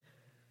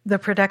The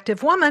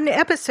Productive Woman,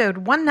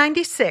 episode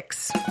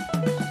 196.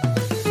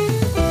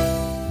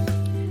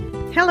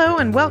 Hello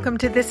and welcome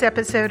to this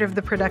episode of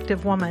The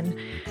Productive Woman.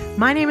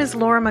 My name is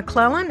Laura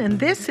McClellan,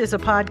 and this is a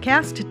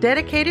podcast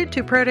dedicated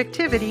to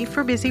productivity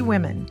for busy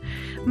women.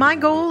 My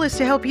goal is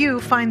to help you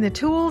find the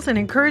tools and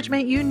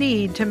encouragement you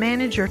need to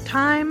manage your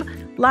time,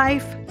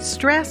 life,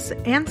 stress,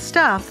 and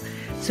stuff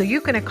so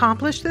you can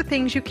accomplish the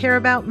things you care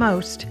about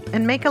most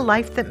and make a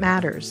life that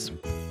matters.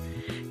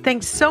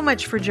 Thanks so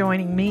much for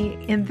joining me.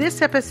 In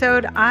this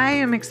episode, I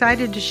am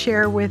excited to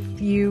share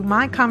with you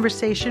my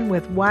conversation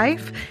with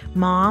wife,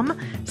 mom,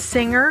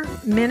 singer,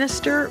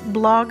 minister,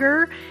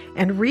 blogger,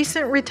 and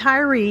recent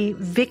retiree,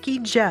 Vicki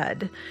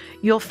Judd.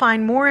 You'll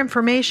find more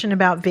information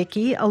about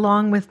Vicki,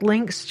 along with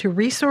links to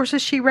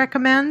resources she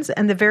recommends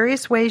and the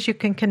various ways you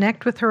can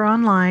connect with her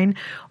online,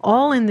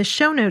 all in the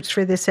show notes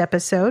for this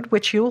episode,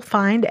 which you'll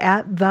find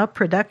at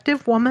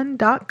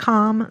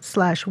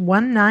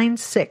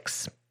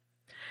theproductivewoman.com/196.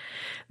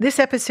 This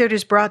episode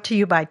is brought to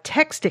you by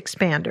Text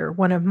Expander,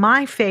 one of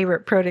my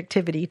favorite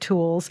productivity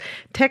tools.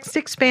 Text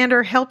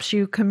Expander helps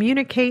you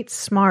communicate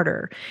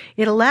smarter.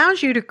 It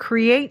allows you to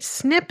create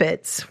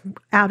snippets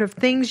out of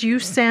things you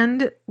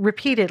send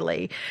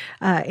repeatedly.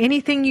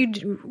 Anything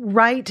you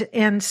write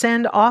and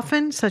send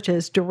often, such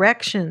as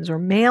directions or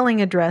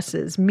mailing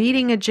addresses,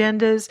 meeting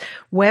agendas,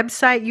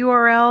 website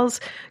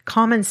URLs,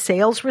 common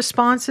sales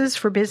responses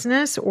for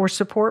business or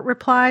support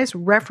replies,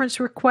 reference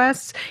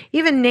requests,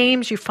 even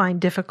names you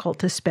find difficult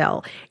to spell.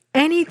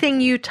 Anything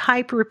you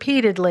type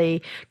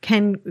repeatedly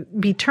can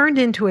be turned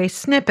into a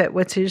snippet,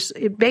 which is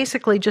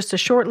basically just a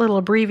short little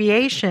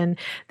abbreviation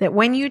that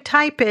when you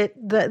type it,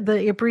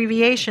 the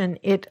abbreviation,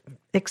 it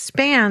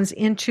expands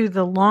into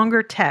the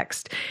longer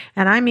text.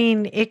 And I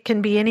mean, it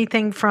can be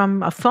anything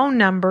from a phone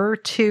number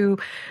to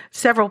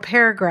several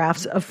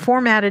paragraphs of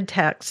formatted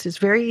text. It's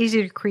very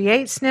easy to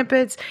create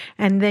snippets,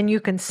 and then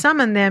you can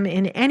summon them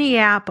in any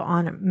app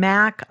on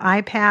Mac,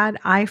 iPad,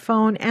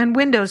 iPhone, and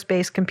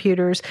Windows-based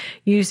computers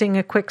using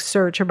a quick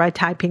search or by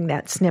typing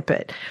that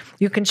snippet.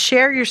 You can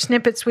share your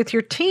snippets with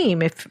your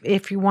team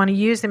if you want to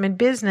use them in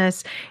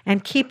business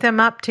and keep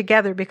them up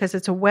together because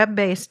it's a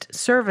web-based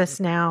service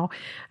now.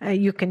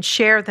 You can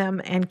share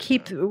them and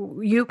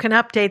you can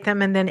update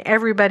them, and then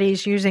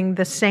everybody's using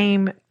the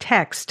same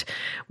text,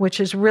 which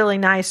is really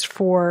nice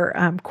for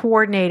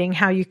coordinating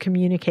how you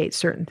communicate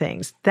certain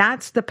things.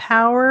 That's the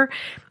power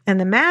and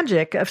the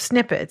magic of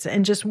snippets,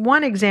 and just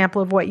one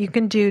example of what you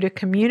can do to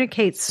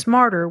communicate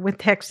smarter with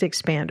Text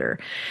Expander.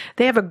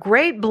 They have a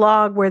great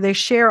blog where they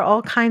share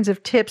all kinds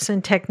of tips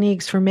and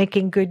techniques for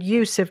making good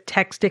use of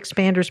Text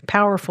Expander's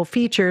powerful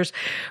features.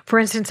 For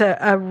instance,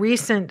 a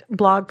recent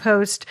blog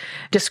post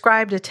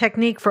described a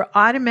technique for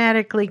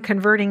automatically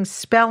converting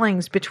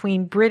spellings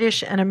between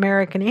British and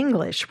American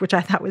English, which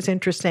I thought was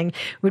interesting. It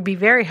would be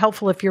very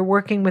helpful if you're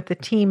working with the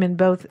team in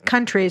both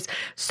countries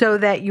so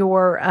that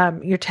your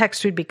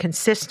text would be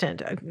consistent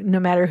no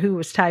matter who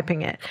was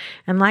typing it.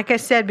 And like I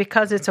said,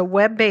 because it's a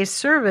web-based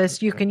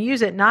service, you can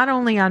use it not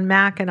only on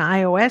Mac and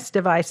iOS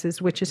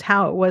devices, which is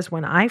how it was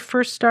when I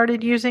first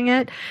started using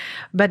it,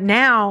 but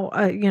now,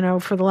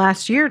 for the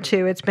last year or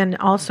two, it's been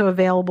also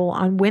available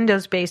on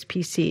Windows-based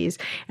PCs.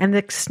 And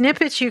the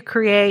snippets you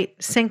create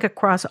sync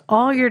across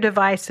all your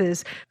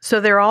devices, so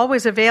they're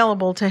always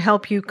available to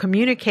help you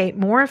communicate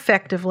more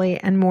effectively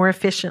and more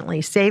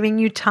efficiently, saving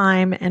you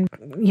time and,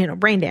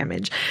 brain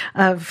damage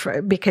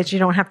because you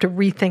don't have to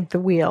rethink the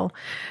wheel.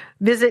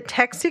 Visit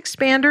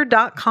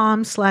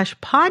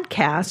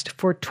textexpander.com/podcast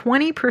for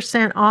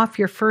 20% off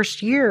your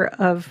first year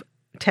of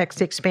Text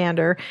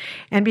Expander,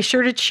 and be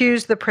sure to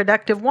choose The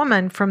Productive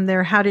Woman from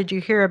their How Did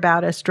You Hear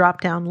About Us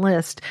drop-down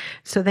list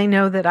so they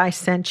know that I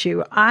sent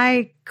you.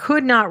 I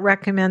could not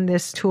recommend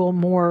this tool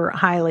more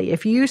highly.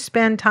 If you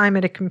spend time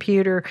at a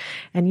computer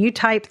and you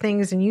type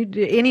things and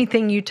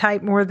anything you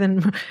type more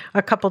than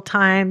a couple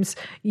times,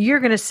 you're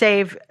going to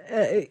save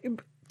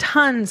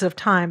tons of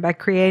time by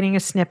creating a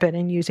snippet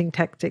and using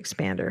Text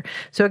Expander.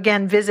 So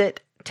again,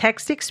 visit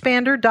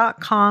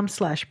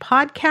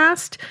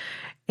textexpander.com/podcast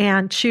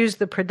and choose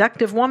The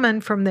Productive Woman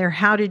from their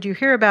How Did You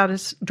Hear About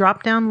Us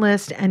drop-down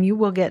list, and you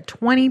will get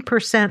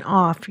 20%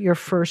 off your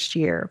first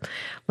year.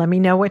 Let me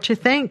know what you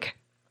think.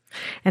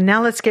 And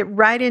now let's get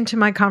right into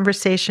my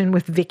conversation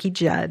with Vicki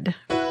Judd.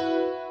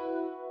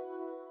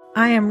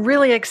 I am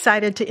really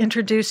excited to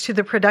introduce to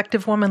the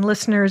Productive Woman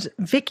listeners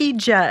Vicki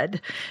Judd.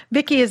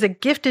 Vicki is a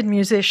gifted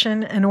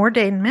musician, an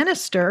ordained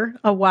minister,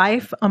 a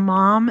wife, a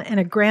mom, and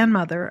a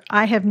grandmother.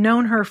 I have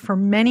known her for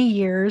many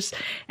years,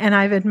 and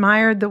I've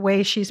admired the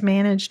way she's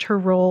managed her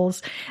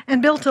roles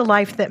and built a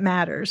life that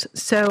matters.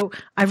 So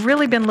I've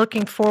really been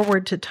looking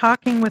forward to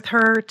talking with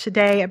her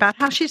today about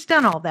how she's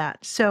done all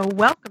that. So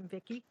welcome,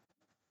 Vicki.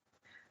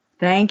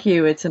 Thank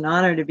you. It's an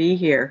honor to be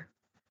here.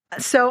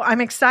 So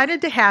I'm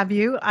excited to have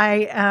you.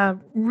 I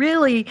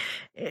really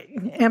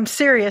am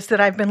serious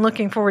that I've been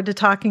looking forward to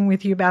talking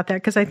with you about that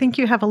because I think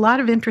you have a lot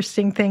of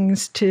interesting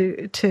things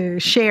to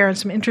share and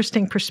some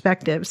interesting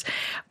perspectives.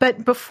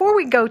 But before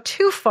we go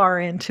too far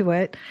into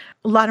it,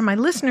 a lot of my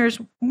listeners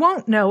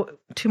won't know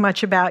too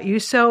much about you.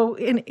 So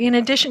in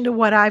addition to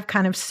what I've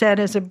kind of said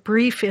as a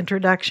brief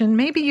introduction,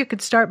 maybe you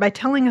could start by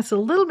telling us a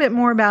little bit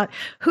more about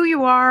who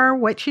you are,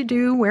 what you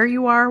do, where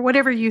you are,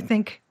 whatever you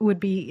think would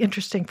be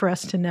interesting for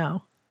us to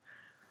know.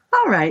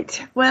 All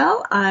right.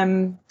 Well,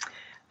 I'm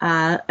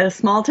a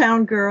small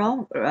town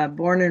girl,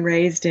 born and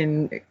raised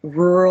in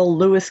rural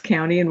Lewis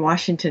County in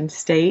Washington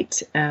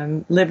State.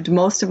 Lived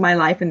most of my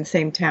life in the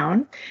same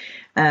town.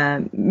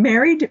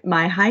 Married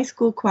my high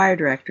school choir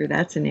director.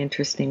 That's an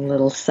interesting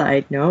little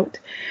side note.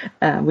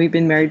 We've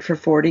been married for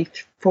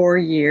 44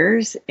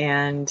 years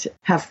and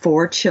have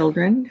 4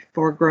 children,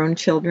 4 grown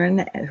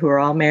children who are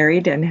all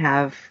married and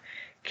have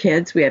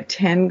kids. We have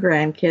 10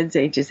 grandkids,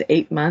 ages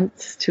 8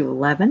 months to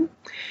 11.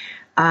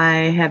 I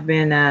have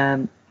been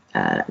a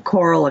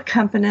choral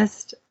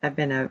accompanist. I've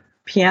been a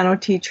piano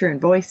teacher and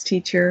voice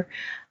teacher.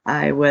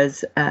 I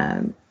was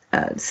a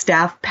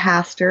staff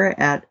pastor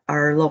at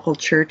our local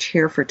church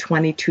here for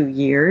 22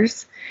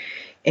 years.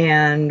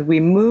 And we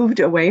moved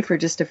away for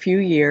just a few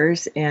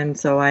years. And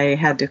so I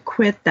had to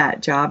quit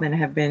that job and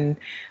have been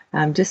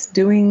just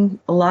doing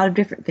a lot of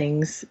different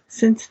things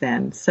since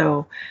then.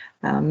 So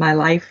my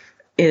life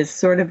is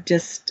sort of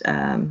just,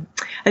 I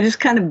just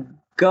kind of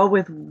go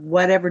with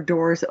whatever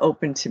doors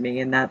open to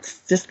me. And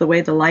that's just the way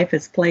the life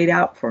has played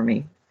out for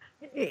me.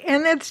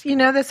 And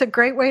that's a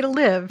great way to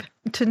live,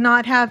 to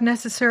not have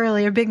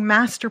necessarily a big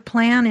master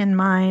plan in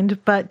mind,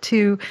 but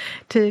to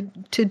do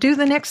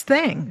the next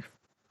thing.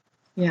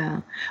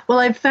 Yeah. Well,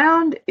 I've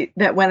found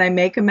that when I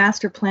make a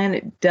master plan,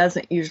 it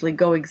doesn't usually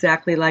go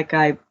exactly like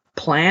I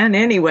plan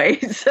anyway.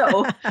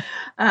 So,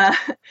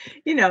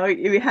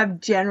 you have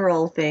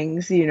general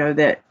things,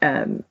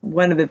 that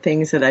one of the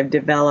things that I've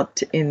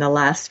developed in the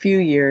last few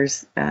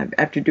years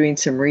after doing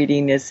some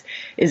reading is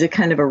a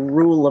kind of a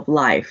rule of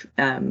life.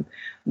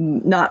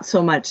 Not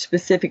so much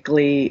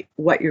specifically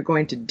what you're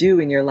going to do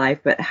in your life,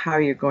 but how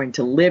you're going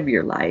to live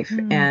your life.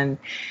 Mm.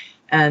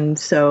 And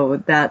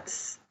so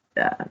that's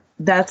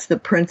the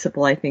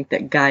principle I think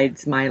that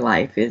guides my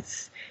life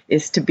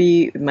is to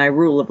be, my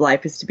rule of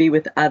life is to be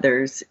with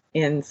others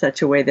in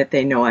such a way that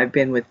they know I've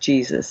been with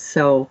Jesus.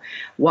 So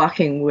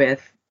walking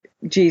with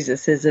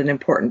Jesus is an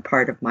important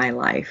part of my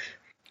life.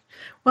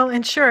 Well,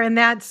 and sure, and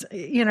that's,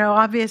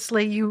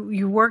 obviously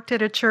you worked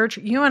at a church.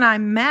 You and I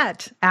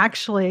met,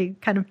 actually,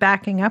 kind of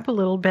backing up a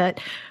little bit,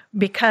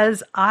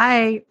 because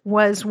I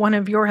was one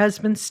of your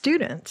husband's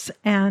students.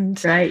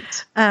 And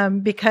right.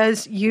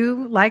 Because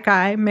you, like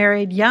I,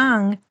 married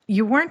young,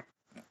 you weren't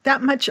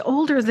that much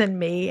older than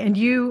me. And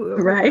you,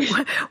 right.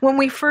 When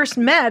we first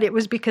met, it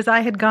was because I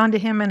had gone to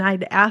him and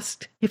I'd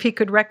asked if he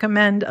could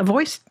recommend a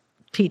voice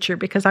teacher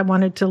because I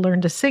wanted to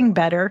learn to sing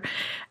better.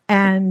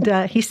 And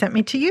he sent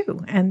me to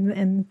you.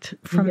 And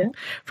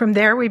from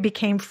there, we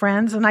became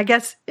friends. And I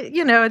guess,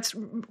 it's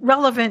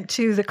relevant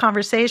to the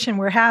conversation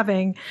we're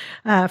having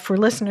for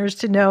listeners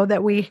to know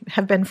that we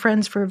have been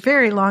friends for a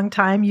very long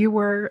time. You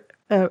were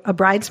a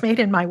bridesmaid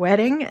in my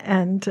wedding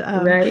and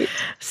right.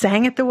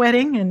 sang at the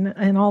wedding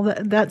and all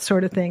that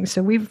sort of thing.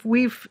 So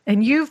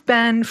and you've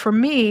been, for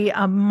me,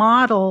 a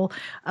model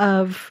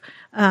of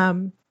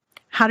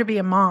how to be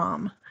a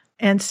mom.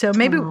 And so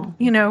maybe,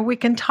 we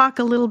can talk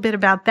a little bit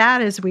about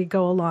that as we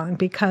go along,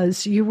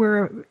 because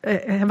you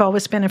have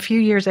always been a few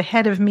years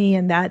ahead of me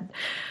in that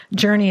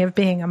journey of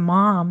being a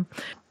mom.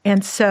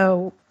 And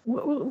so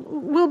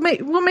we'll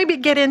maybe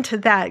get into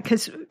that,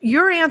 because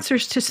your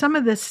answers to some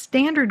of the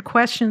standard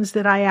questions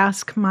that I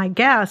ask my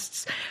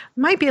guests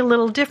might be a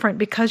little different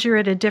because you're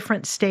at a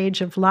different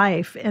stage of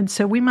life. And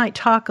so we might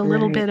talk a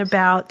little bit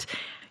about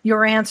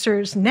your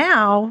answers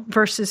now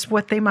versus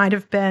what they might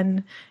have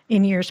been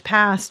in years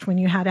past when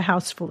you had a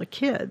house full of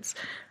kids.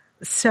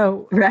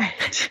 So,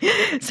 right.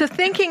 So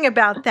thinking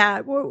about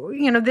that,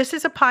 this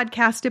is a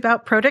podcast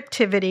about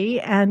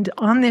productivity. And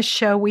on this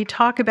show, we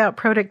talk about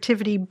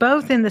productivity,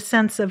 both in the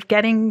sense of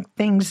getting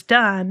things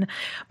done,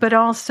 but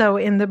also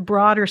in the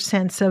broader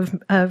sense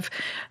of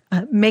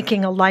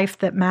making a life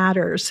that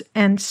matters.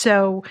 And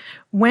so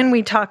when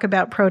we talk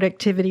about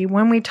productivity,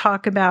 when we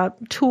talk about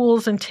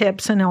tools and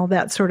tips and all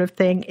that sort of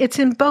thing, it's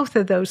in both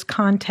of those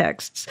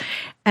contexts.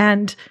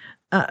 And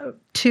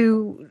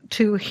to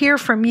hear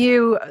from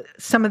you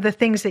some of the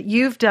things that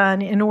you've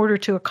done in order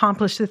to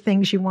accomplish the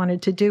things you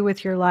wanted to do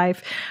with your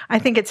life, I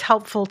think it's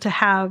helpful to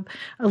have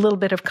a little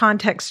bit of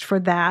context for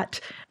that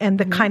and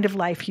the kind of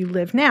life you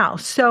live now.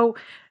 So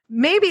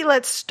maybe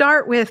let's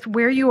start with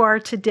where you are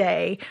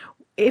today.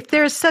 If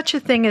there's such a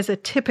thing as a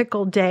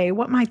typical day,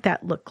 what might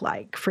that look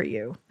like for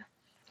you?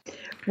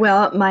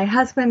 Well, my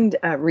husband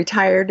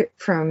retired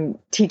from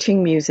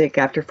teaching music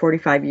after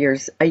 45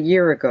 years a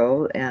year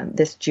ago,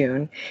 this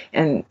June.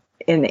 And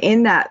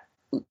in that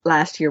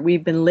last year,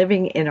 we've been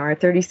living in our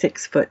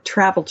 36-foot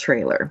travel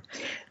trailer.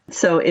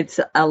 So it's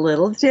a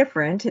little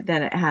different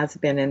than it has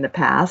been in the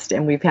past,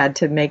 and we've had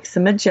to make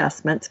some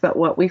adjustments. But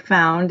what we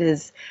found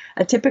is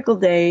a typical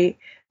day,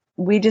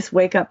 we just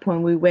wake up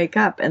when we wake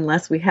up,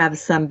 unless we have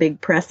some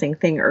big pressing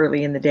thing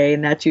early in the day,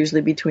 and that's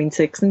usually between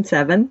 6 and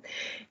 7.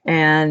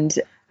 And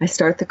I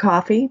start the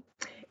coffee,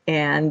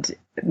 and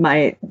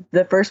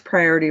the first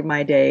priority of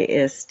my day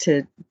is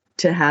to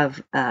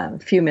have a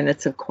few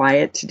minutes of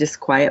quiet, to just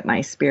quiet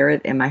my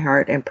spirit and my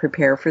heart and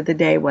prepare for the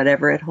day,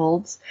 whatever it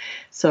holds.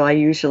 So I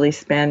usually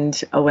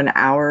spend an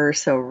hour or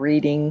so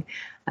reading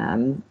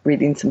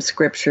some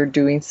scripture,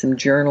 doing some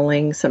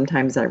journaling.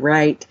 Sometimes I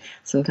write,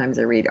 sometimes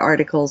I read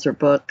articles or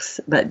books,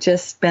 but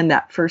just spend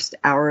that first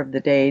hour of the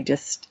day,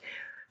 just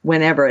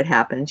whenever it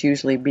happens,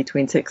 usually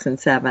between 6 and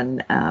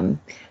 7,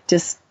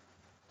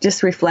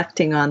 just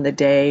reflecting on the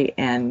day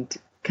and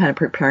kind of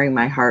preparing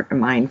my heart and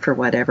mind for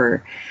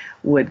whatever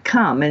would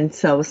come. And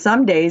so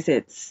some days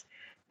it's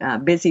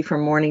busy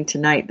from morning to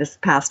night. This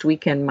past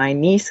weekend, my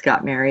niece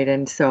got married,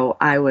 and so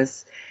I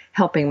was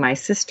helping my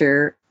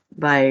sister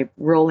by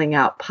rolling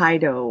out pie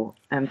dough.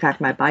 In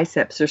fact, my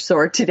biceps are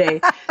sore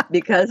today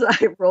because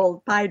I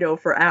rolled pie dough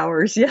for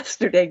hours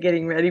yesterday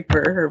getting ready for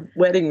her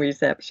wedding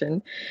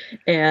reception.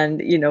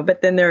 And,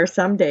 but then there are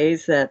some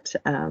days that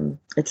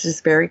it's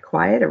just very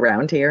quiet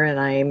around here, and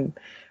I'm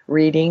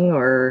reading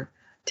or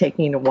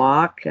taking a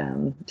walk,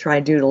 try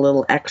to do a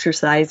little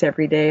exercise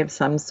every day of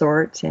some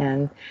sort.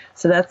 And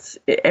so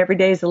every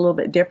day is a little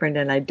bit different,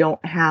 and I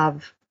don't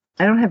have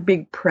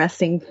big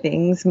pressing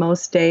things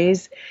most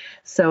days.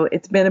 So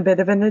it's been a bit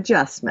of an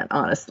adjustment,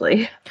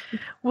 honestly.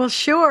 Well,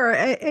 sure.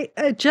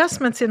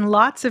 Adjustments in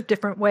lots of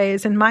different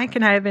ways. And Mike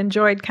and I have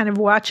enjoyed kind of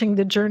watching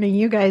the journey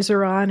you guys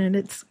are on. And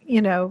it's,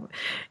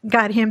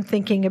 got him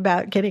thinking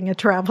about getting a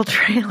travel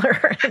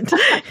trailer. And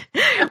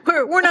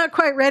we're not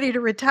quite ready to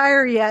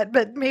retire yet,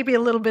 but maybe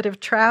a little bit of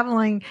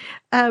traveling.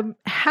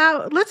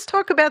 Let's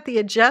talk about the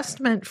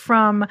adjustment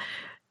from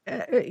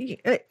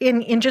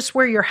in just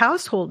where your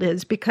household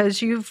is,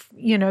 because you've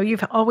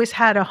always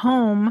had a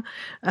home,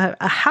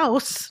 a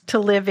house to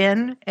live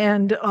in,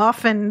 and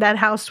often that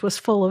house was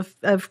full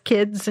of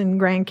kids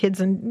and grandkids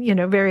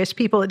and various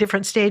people at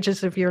different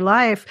stages of your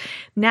life.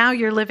 Now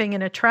you're living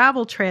in a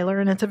travel trailer,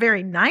 and it's a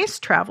very nice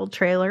travel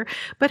trailer.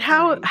 But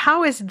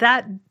how is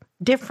that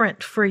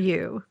different for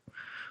you?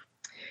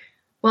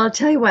 Well, I'll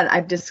tell you what,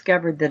 I've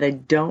discovered that I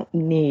don't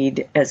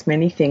need as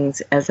many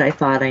things as I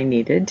thought I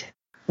needed.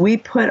 We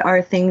put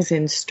our things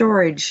in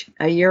storage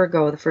a year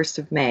ago, the 1st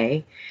of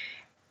May,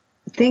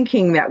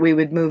 thinking that we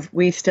would move.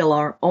 We still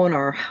own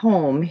our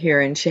home here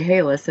in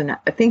Chehalis, and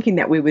thinking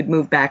that we would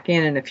move back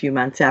in a few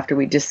months after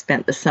we just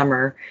spent the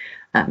summer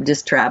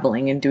just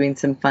traveling and doing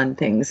some fun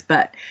things.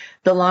 But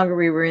the longer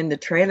we were in the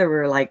trailer, we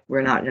were like,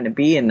 we're not going to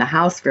be in the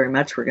house very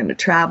much. We're going to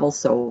travel,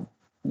 so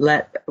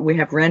we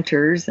have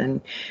renters.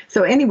 And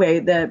so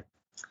anyway,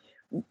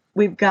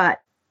 we've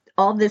got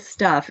all this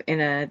stuff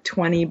in a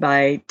 20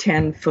 by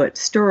 10 foot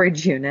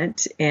storage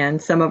unit,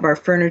 and some of our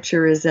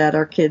furniture is at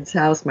our kids'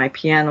 house. My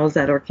piano's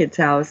at our kids'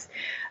 house.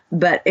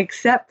 But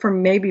except for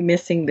maybe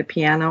missing the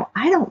piano,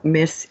 I don't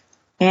miss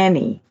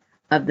any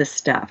of the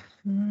stuff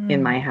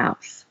in my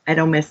house. I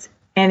don't miss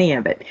any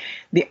of it.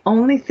 The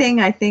only thing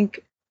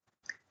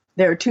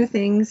there are 2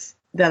 things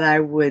that I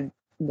would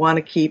want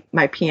to keep: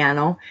 my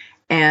piano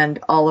and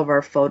all of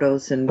our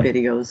photos and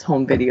videos,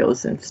 home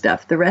videos and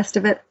stuff. The rest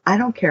of it, I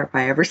don't care if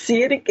I ever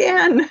see it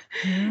again.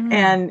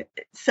 And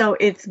so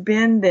it's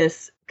been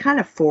this kind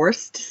of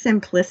forced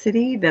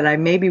simplicity that I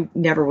maybe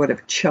never would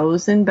have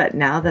chosen, but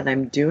now that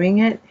I'm doing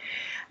it,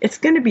 it's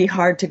going to be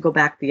hard to go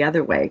back the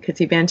other way, because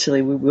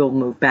eventually we will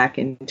move back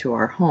into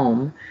our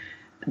home.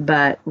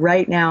 But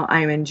right now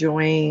I'm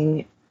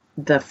enjoying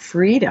the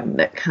freedom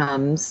that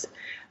comes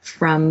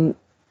from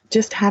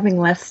just having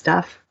less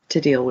stuff to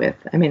deal with.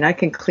 I mean, I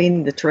can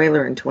clean the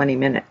trailer in 20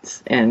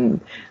 minutes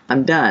and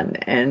I'm done.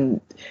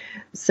 And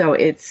so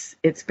it's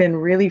been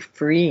really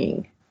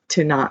freeing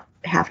to not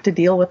have to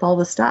deal with all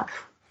the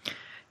stuff.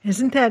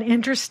 Isn't that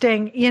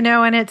interesting?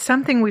 And it's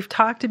something we've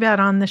talked about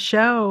on the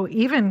show,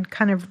 even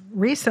kind of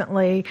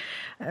recently,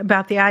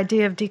 about the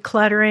idea of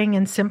decluttering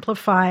and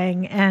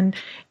simplifying. And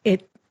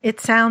it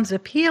sounds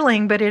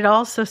appealing, but it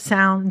also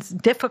sounds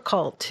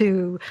difficult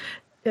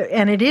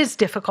and it is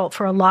difficult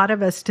for a lot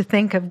of us to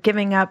think of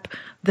giving up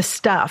the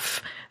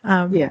stuff.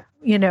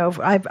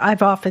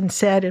 I've often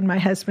said, and my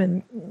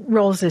husband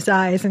rolls his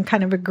eyes and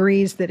kind of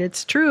agrees that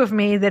it's true of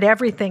me, that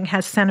everything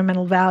has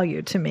sentimental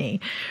value to me.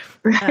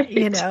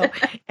 Right.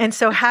 And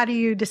so how do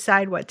you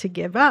decide what to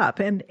give up?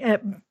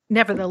 And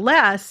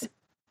nevertheless,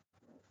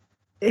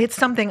 it's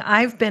something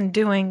I've been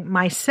doing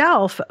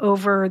myself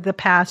over the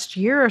past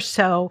year or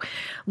so,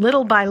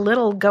 little by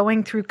little,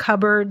 going through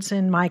cupboards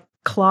in my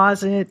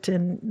closet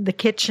and the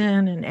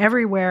kitchen and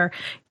everywhere,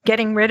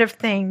 getting rid of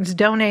things,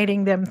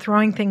 donating them,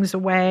 throwing things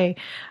away,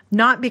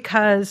 not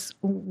because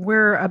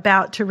we're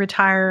about to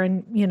retire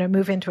and,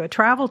 move into a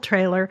travel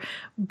trailer,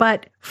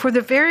 but for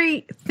the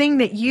very thing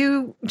that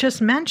you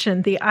just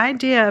mentioned, the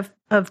idea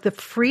of the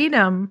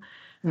freedom,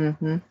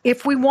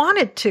 if we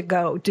wanted to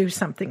go do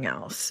something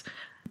else,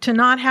 to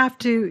not have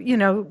to,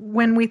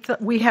 when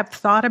we have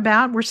thought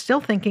about, we're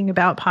still thinking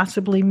about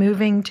possibly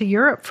moving to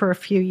Europe for a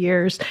few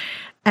years.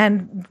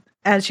 And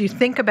as you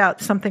think about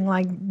something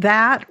like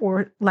that,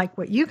 or like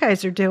what you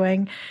guys are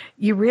doing,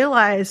 you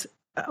realize,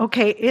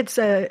 okay, it's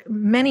a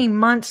many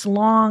months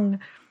long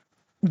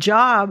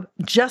job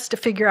just to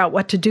figure out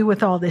what to do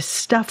with all this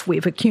stuff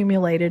we've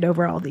accumulated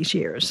over all these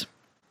years.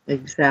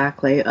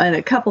 Exactly. And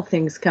a couple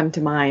things come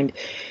to mind.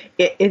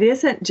 It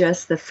isn't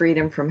just the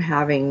freedom from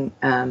having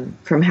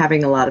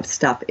a lot of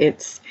stuff.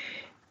 It's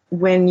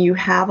when you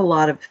have a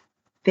lot of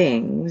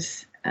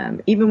things,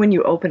 even when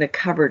you open a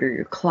cupboard or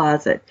your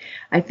closet,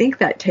 I think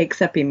that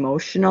takes up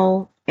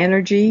emotional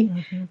energy.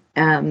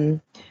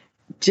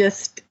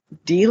 Just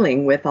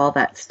dealing with all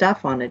that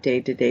stuff on a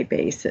day-to-day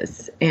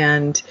basis.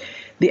 And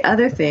the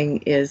other thing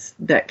is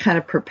that kind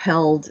of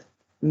propelled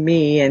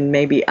me and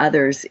maybe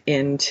others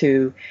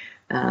into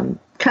kind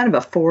of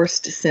a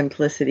forced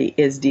simplicity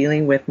is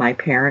dealing with my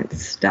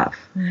parents' stuff.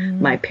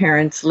 My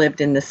parents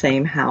lived in the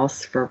same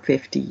house for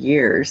 50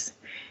 years.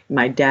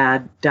 My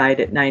dad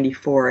died at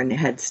 94 and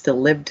had still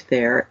lived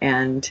there.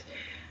 And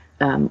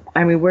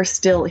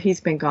he's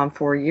been gone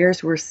 4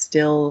 years. We're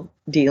still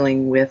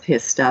dealing with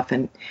his stuff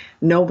and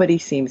nobody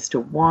seems to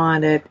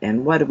want it.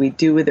 And what do we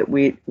do with it?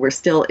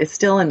 It's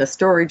still in the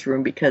storage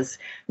room because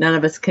none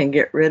of us can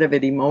get rid of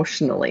it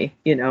emotionally.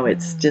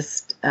 It's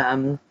just,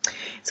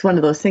 it's one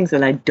of those things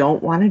that I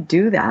don't want to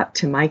do that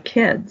to my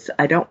kids.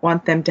 I don't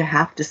want them to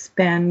have to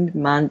spend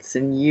months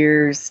and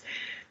years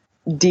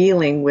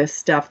dealing with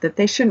stuff that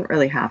they shouldn't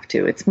really have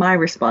to. It's my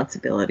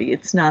responsibility.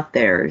 It's not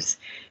theirs.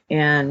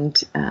 And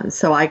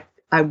so I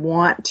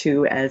want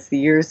to, as the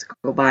years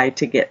go by,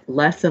 to get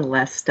less and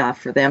less stuff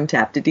for them to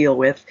have to deal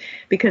with,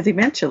 because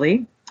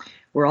eventually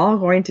we're all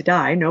going to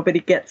die. Nobody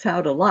gets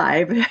out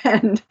alive.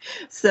 And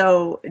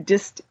so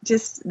just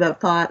the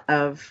thought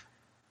of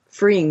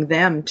freeing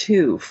them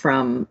too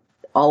from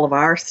all of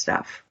our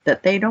stuff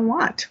that they don't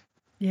want.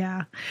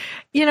 Yeah.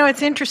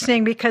 It's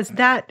interesting because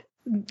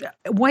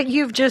what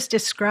you've just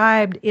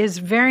described is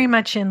very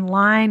much in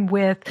line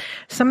with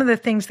some of the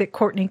things that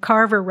Courtney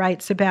Carver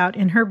writes about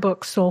in her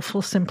book,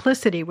 Soulful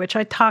Simplicity, which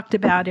I talked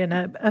about in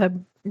a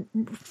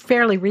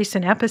fairly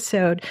recent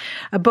episode,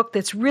 a book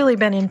that's really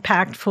been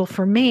impactful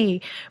for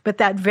me. But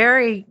that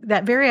very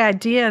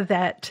idea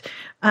that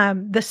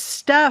the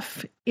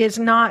stuff is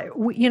not,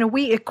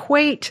 we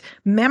equate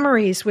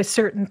memories with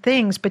certain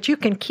things, but you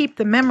can keep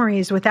the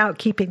memories without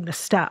keeping the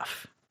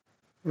stuff.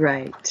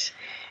 Right.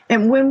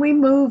 And when we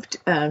moved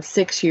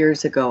 6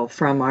 years ago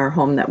from our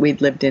home that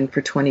we'd lived in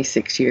for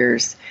 26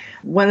 years,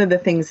 one of the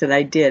things that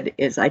I did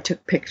is I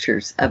took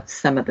pictures of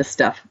some of the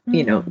stuff,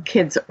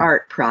 kids'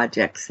 art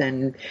projects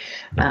and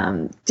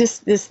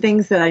just these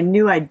things that I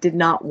knew I did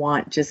not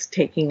want just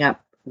taking up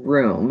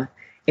room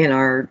in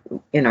our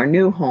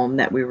new home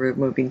that we were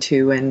moving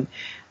to. And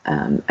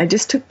I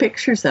just took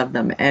pictures of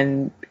them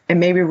and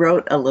maybe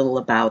wrote a little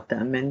about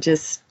them and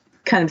just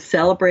kind of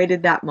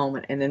celebrated that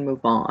moment and then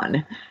move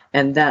on.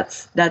 And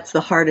that's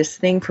the hardest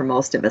thing for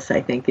most of us,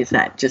 I think, is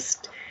that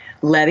just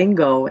letting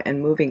go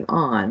and moving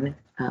on,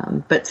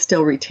 but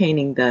still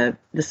retaining the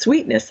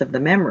sweetness of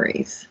the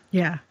memories.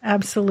 Yeah,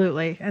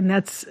 absolutely. And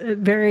that's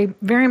very,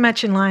 very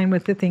much in line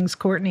with the things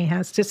Courtney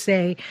has to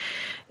say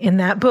in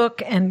that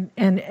book and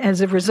as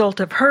a result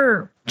of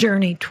her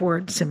journey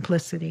toward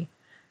simplicity.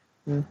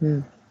 Mm-hmm.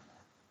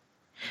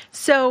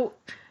 So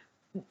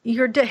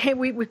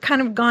we've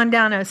kind of gone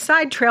down a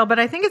side trail, but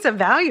I think it's a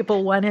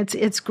valuable one.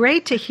 It's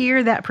great to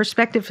hear that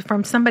perspective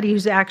from somebody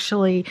who's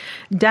actually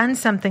done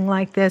something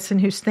like this and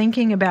who's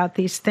thinking about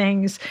these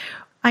things.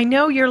 I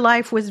know your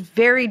life was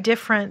very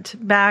different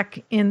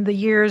back in the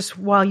years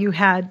while you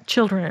had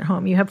children at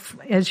home. You have,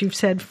 as you've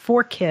said,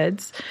 4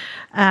 kids.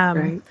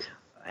 Right.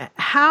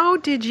 How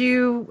did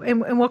you,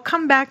 and we'll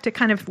come back to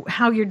kind of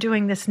how you're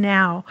doing this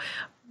now,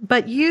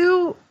 but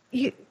you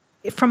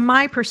from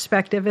my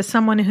perspective, as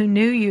someone who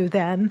knew you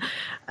then,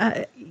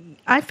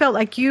 I felt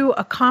like you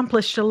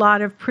accomplished a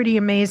lot of pretty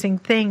amazing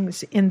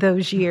things in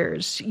those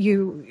years.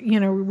 You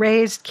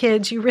raised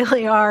kids. You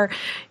really are.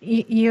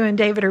 You and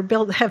David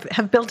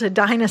have built a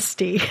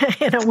dynasty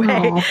in a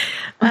way.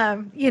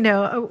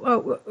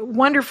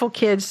 Wonderful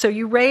kids. So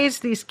you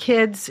raised these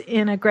kids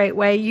in a great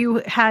way.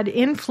 You had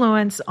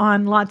influence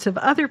on lots of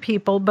other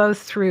people,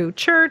 both through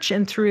church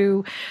and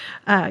through,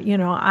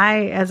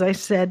 as I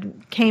said,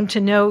 came to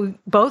know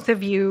both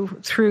of you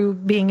through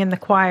being in the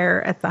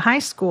choir at the high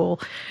school.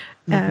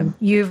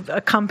 You've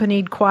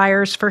accompanied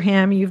choirs for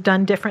him. You've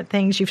done different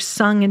things. You've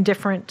sung in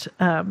different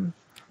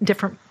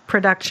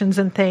productions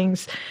and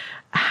things.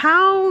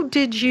 How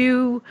did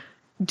you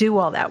do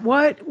all that?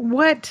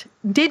 What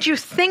did you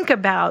think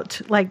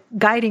about, like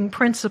guiding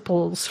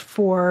principles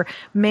for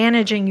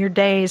managing your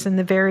days and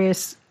the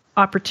various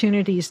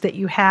opportunities that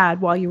you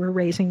had while you were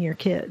raising your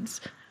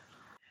kids?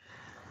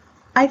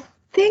 I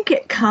think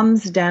it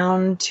comes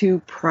down to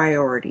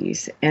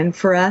priorities. And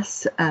for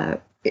us, a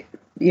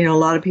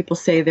lot of people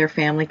say their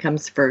family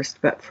comes first,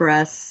 but for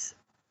us,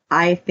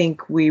 I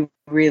think we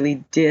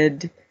really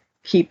did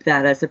keep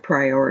that as a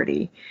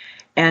priority.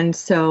 And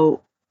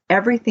so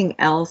everything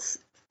else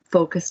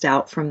focused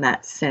out from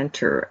that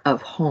center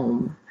of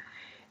home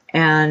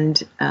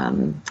and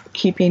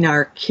keeping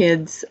our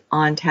kids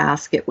on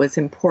task. It was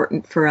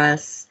important for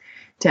us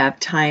to have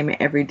time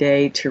every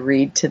day to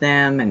read to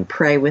them and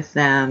pray with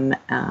them.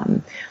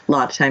 A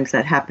lot of times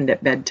that happened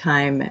at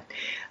bedtime.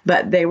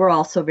 But they were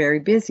also very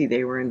busy.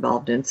 They were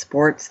involved in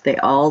sports. They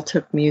all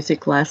took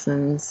music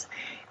lessons.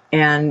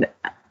 And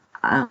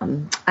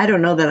I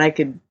don't know that I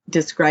could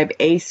describe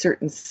a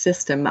certain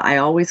system. I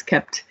always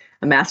kept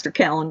a master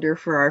calendar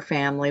for our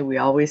family. We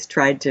always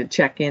tried to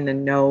check in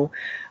and know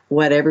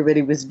what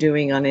everybody was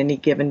doing on any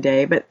given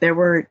day. But there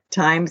were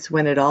times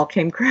when it all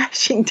came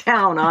crashing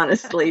down,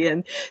 honestly.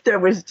 And there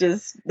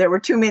were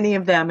too many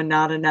of them and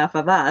not enough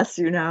of us,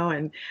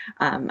 And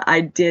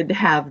I did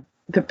have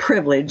the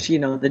privilege,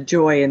 the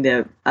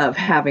joy of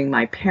having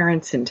my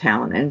parents in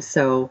town. And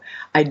so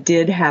I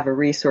did have a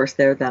resource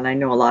there that I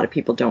know a lot of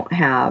people don't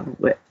have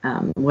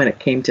when it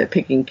came to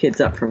picking kids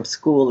up from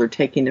school or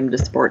taking them to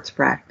sports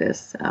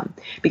practice.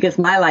 Because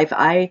my life,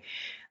 I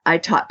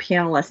taught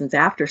piano lessons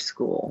after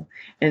school.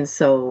 And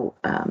so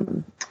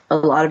a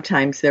lot of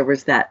times there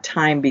was that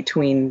time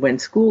between when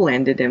school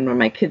ended and when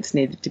my kids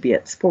needed to be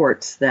at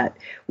sports that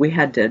we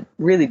had to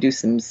really do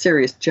some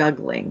serious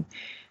juggling.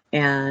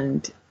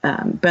 And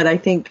but I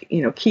think,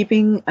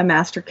 keeping a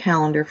master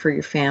calendar for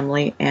your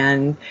family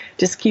and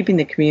just keeping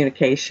the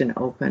communication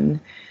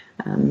open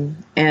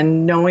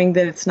and knowing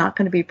that it's not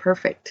going to be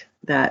perfect,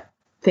 that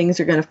things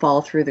are going to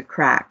fall through the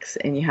cracks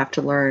and you have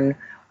to learn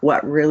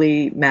what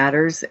really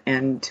matters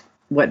and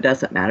what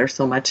doesn't matter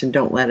so much, and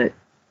don't let it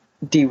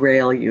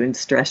derail you and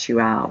stress you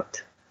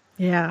out.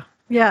 Yeah.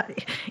 Yeah.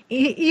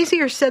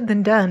 Easier said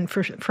than done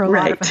for a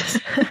lot of us.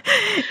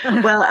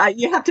 Well,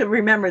 you have to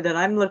remember that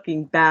I'm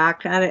looking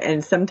back on it,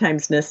 and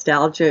sometimes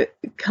nostalgia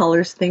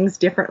colors things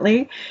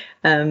differently.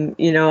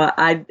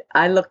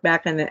 I look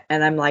back on it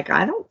and I'm like,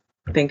 I don't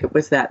think it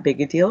was that big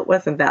a deal. It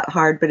wasn't that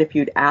hard. But if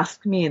you'd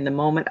asked me in the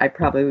moment, I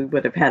probably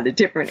would have had a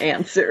different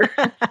answer.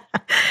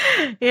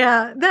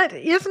 Yeah,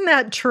 isn't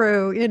that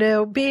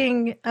true?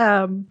 Being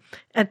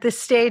at this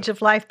stage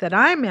of life that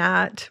I'm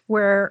at,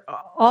 where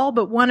all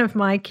but one of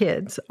my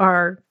kids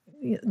are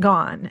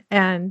gone,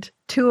 and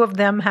two of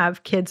them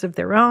have kids of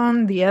their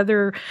own. The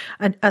other,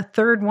 a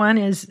third one,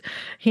 is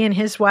he and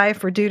his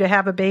wife are due to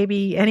have a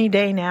baby any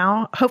day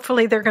now.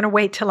 Hopefully they're going to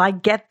wait till I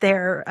get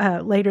there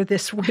later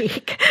this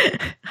week.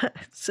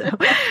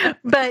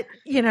 But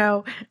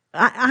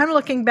I'm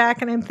looking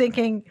back and I'm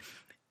thinking,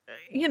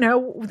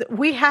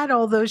 we had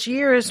all those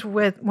years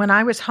when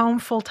I was home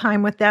full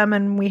time with them,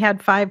 and we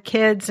had 5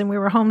 kids and we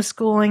were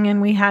homeschooling,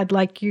 and we had,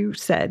 like you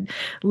said,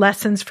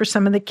 lessons for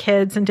some of the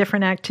kids and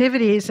different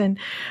activities.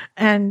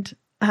 And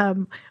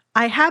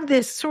I have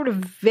this sort of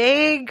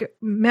vague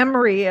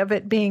memory of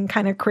it being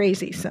kind of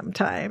crazy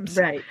sometimes.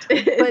 Right.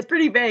 It's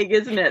pretty vague,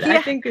 isn't it? Yeah.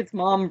 I think it's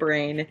mom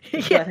brain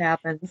is what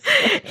happens.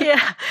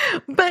 Yeah.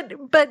 But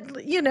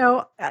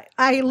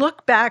I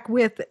look back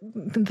with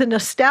the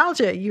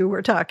nostalgia you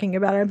were talking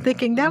about. I'm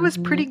thinking that was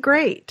pretty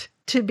great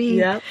to be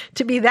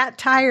that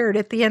tired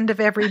at the end of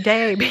every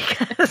day,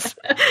 because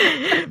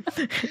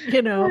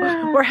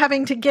we're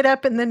having to get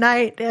up in the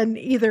night and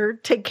either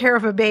take care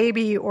of a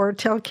baby or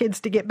tell kids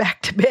to get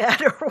back to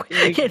bed.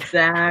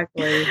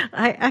 Exactly.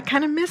 I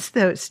kind of miss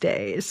those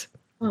days.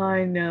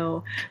 I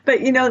know. But,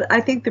 I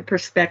think the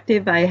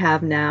perspective I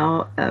have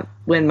now,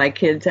 when my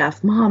kids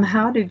ask, Mom,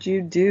 how did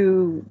you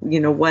do,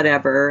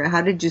 whatever,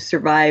 how did you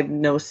survive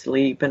no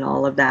sleep and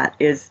all of that,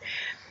 is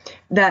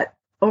that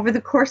over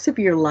the course of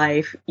your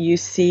life, you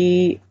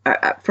see,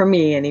 for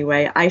me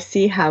anyway, I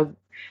see how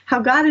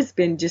God has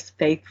been just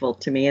faithful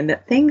to me, and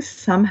that things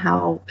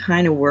somehow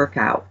kind of work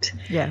out.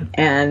 Yeah.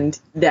 And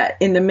that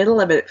in the middle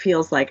of it, it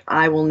feels like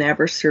I will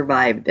never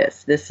survive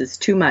this. This is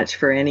too much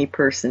for any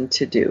person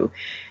to do.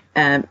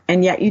 And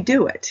yet you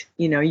do it.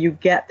 You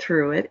get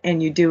through it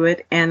and you do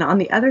it. And on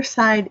the other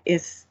side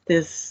is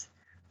this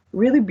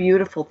really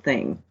beautiful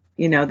thing,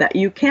 that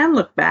you can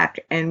look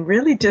back and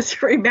really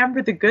just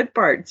remember the good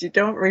parts. You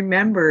don't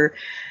remember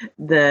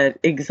the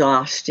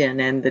exhaustion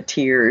and the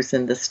tears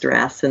and the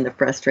stress and the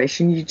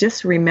frustration. You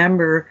just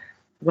remember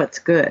what's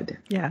good.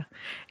 Yeah.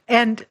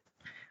 And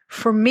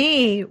for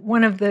me,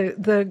 one of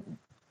the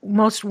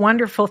most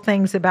wonderful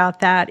things about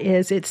that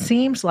is it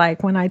seems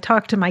like when I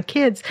talk to my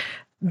kids,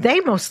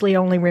 they mostly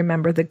only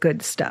remember the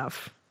good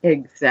stuff.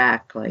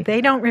 Exactly.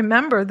 They don't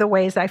remember the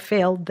ways I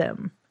failed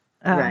them.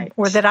 Right.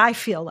 Or that I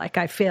feel like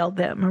I failed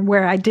them, or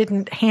where I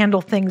didn't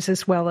handle things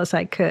as well as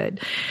I could.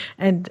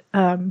 And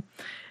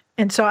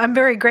so I'm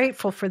very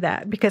grateful for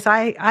that, because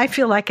I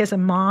feel like as a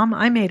mom,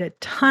 I made a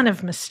ton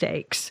of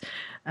mistakes.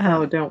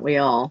 Don't we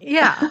all?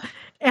 Yeah.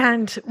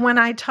 And when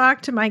I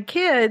talk to my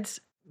kids,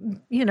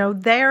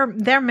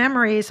 their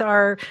memories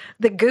are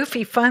the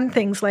goofy, fun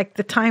things, like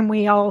the time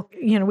we all,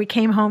 we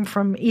came home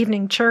from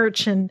evening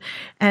church and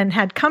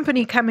had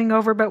company coming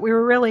over, but we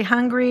were really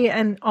hungry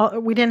and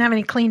we didn't have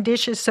any clean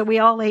dishes. So we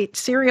all ate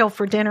cereal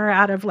for dinner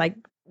out of like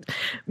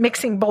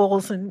mixing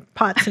bowls and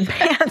pots and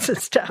pans and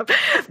stuff.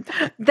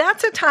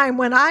 That's a time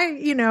when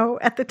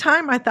at the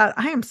time I thought,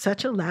 I am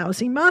such a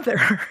lousy mother.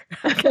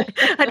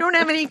 I don't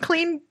have any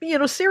clean,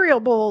 cereal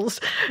bowls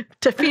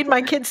to feed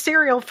my kids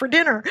cereal for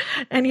dinner.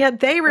 And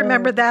yet they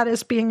remember that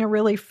as being a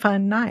really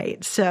fun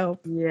night. So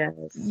yes.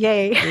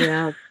 Yay.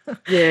 Yeah.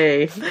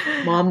 Yay,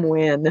 mom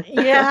win.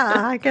 Yeah,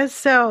 I guess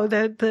so.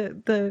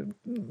 The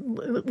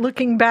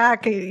looking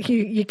back,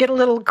 you get a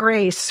little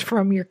grace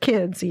from your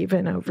kids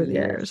even over the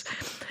years.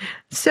 Yes.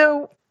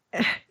 So,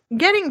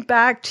 getting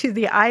back to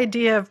the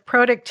idea of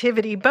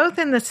productivity, both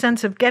in the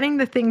sense of getting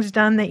the things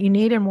done that you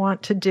need and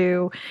want to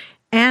do,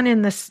 and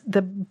in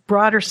the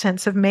broader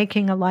sense of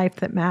making a life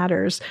that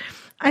matters.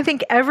 I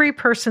think every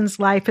person's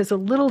life is a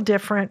little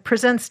different,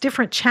 presents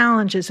different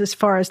challenges as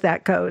far as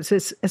that goes,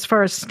 as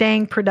far as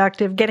staying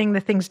productive, getting the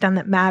things done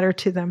that matter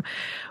to them.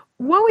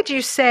 What would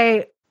you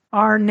say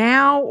are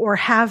now or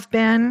have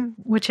been,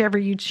 whichever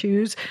you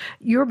choose,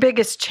 your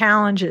biggest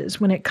challenges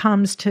when it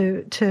comes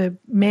to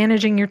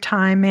managing your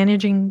time,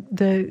 managing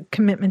the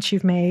commitments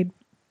you've made?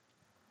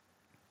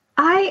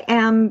 I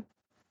am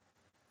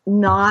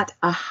not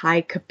a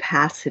high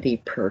capacity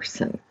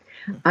person.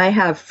 I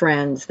have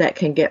friends that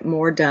can get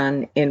more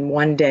done in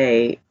one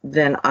day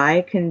than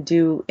I can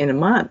do in a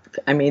month.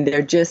 I mean,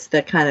 they're just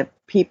the kind of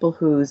people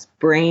whose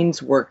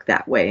brains work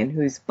that way and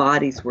whose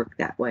bodies work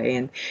that way.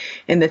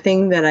 And the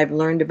thing that I've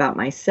learned about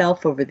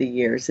myself over the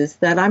years is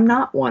that I'm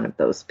not one of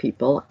those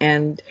people,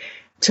 and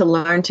to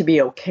learn to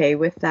be okay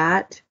with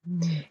that.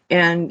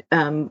 And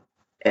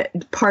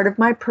part of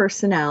my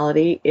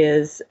personality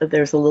is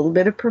there's a little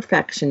bit of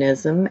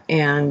perfectionism,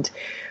 and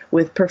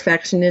with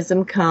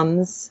perfectionism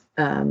comes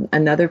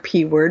another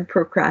P word,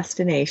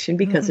 procrastination,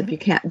 because if you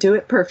can't do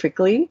it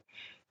perfectly,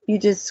 you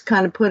just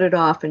kind of put it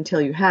off until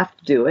you have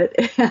to do it.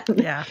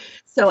 Yeah.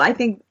 So I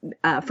think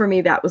for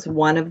me, that was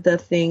one of the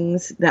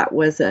things that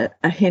was a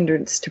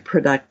hindrance to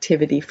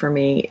productivity for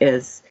me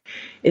is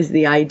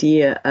the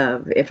idea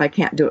of if I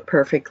can't do it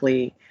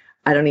perfectly,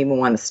 I don't even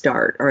want to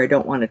start, or I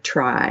don't want to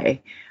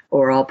try,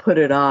 or I'll put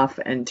it off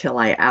until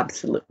I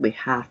absolutely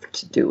have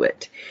to do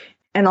it.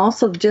 And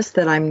also just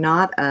that I'm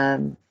not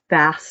a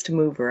fast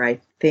mover.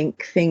 I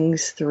think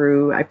things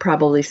through. I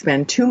probably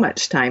spend too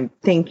much time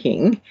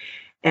thinking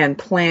and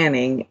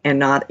planning and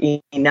not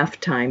enough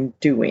time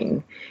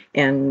doing.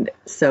 And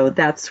so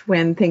that's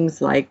when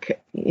things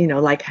like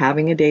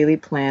having a daily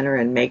planner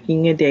and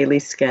making a daily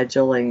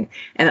schedule and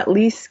at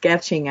least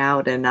sketching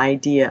out an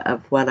idea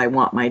of what I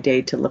want my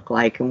day to look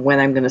like and when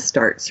I'm going to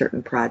start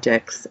certain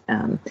projects.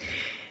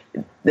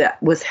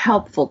 That was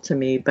helpful to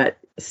me, but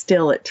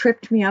still it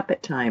tripped me up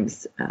at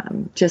times.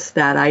 Just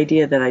that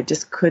idea that I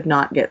just could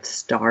not get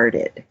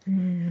started.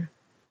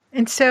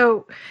 And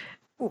so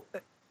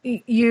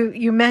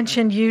you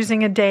mentioned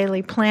using a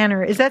daily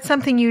planner. Is that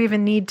something you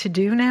even need to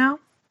do now?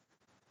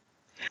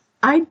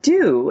 I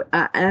do.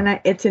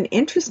 It's an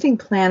interesting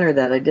planner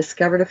that I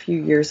discovered a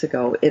few years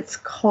ago. It's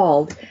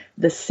called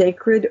the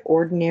Sacred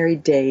Ordinary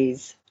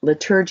Days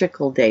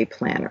Liturgical Day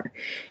Planner.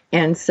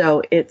 And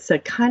so it's a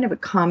kind of a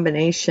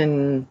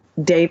combination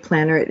day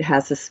planner. It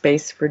has a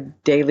space for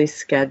daily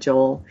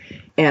schedule,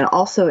 and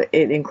also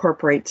it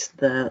incorporates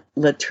the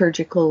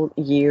liturgical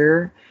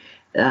year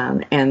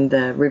and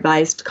the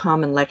revised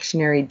common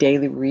lectionary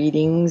daily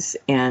readings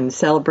and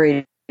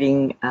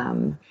celebrating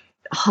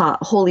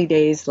holy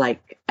days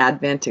like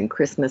Advent and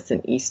Christmas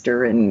and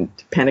Easter and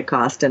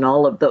Pentecost and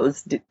all of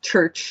those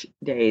church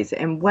days.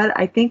 And what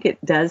I think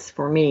it does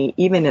for me,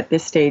 even at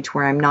this stage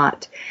where I'm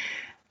not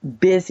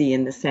busy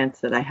in the sense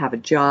that I have a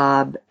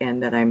job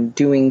and that I'm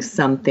doing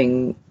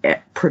something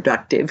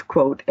productive,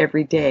 quote,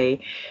 every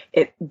day,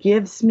 it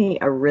gives me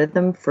a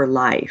rhythm for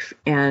life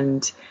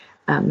and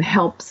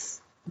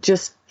helps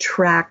just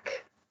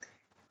track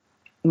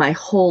my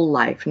whole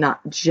life, not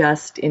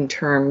just in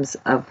terms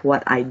of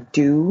what I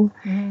do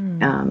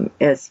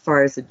as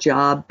far as a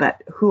job,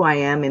 but who I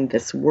am in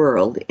this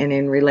world and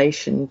in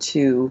relation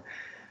to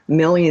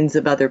millions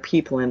of other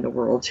people in the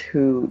world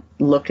who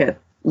look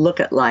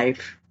at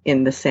life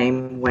in the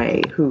same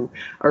way, who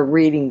are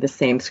reading the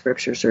same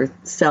scriptures or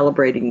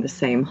celebrating the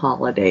same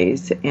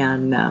holidays.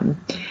 And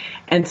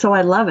so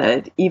I love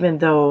it, even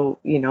though,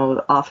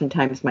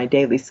 oftentimes my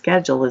daily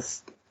schedule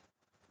is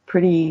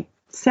pretty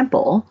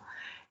simple.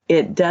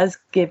 It does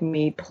give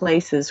me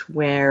places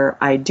where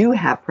I do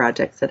have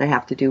projects that I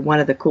have to do. One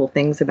of the cool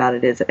things about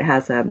it is it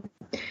has a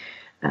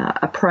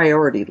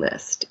priority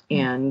list,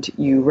 and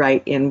you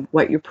write in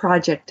what your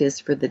project is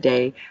for the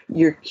day,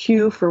 your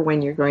cue for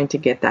when you're going to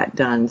get that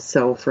done.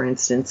 So, for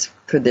instance,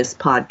 for this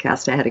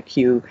podcast, I had a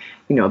cue,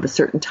 of a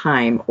certain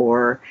time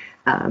or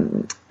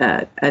an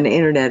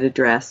internet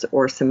address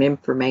or some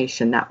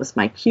information. That was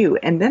my cue.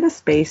 And then a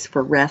space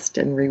for rest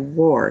and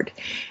reward.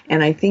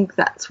 And I think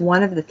that's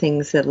one of the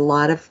things that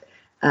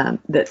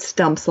that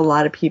stumps a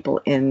lot of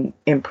people in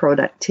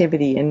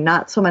productivity, and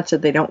not so much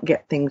that they don't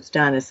get things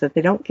done, is that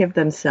they don't give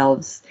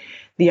themselves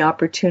the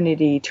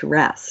opportunity to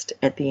rest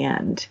at the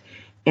end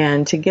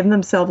and to give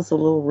themselves a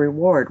little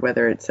reward,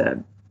 whether it's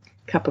a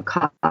cup of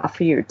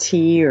coffee or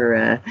tea or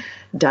a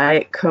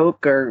Diet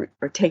Coke or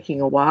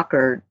taking a walk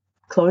or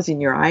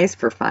closing your eyes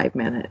for 5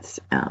 minutes.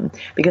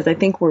 Because I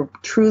think we're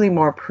truly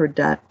more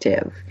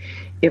productive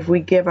if we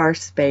give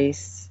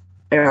ourselves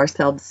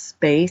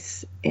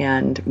space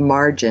and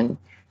margin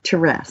to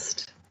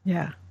rest.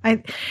 Yeah,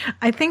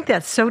 I think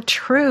that's so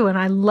true, and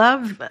I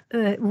love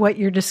what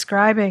you're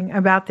describing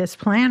about this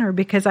planner,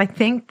 because I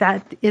think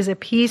that is a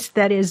piece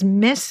that is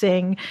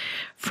missing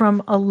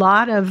from a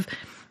lot of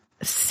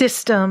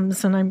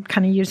systems, and I'm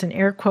kind of using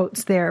air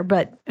quotes there,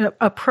 but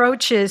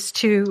approaches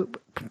to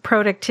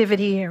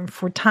productivity and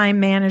for time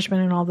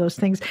management and all those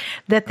things,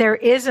 that there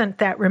isn't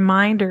that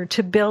reminder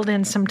to build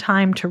in some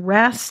time to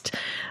rest,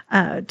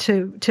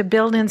 to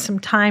build in some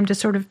time to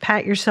sort of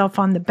pat yourself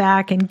on the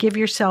back and give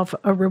yourself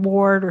a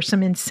reward or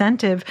some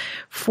incentive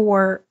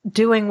for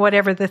doing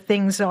whatever the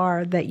things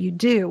are that you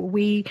do.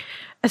 We,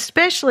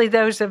 especially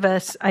those of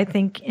us, I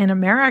think, in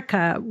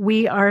America,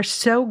 we are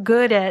so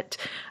good at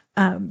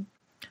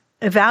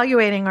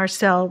evaluating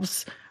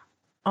ourselves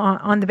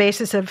on the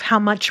basis of how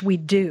much we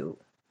do,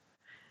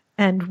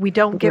 and we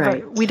don't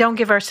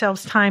give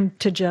ourselves time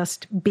to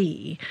just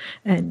be,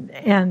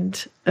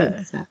 and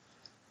Exactly.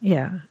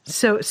 yeah.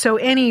 So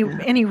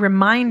any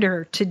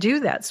reminder to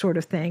do that sort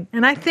of thing,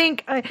 and I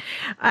think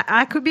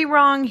I could be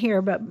wrong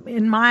here, but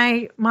in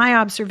my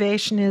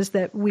observation is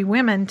that we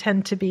women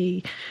tend to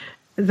be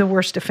the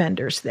worst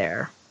offenders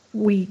there.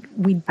 We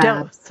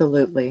don't.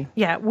 Absolutely.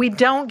 Yeah, we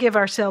don't give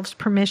ourselves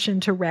permission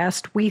to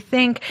rest. We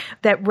think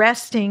that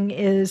resting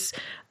is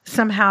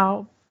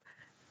somehow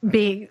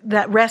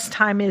that rest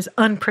time is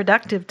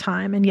unproductive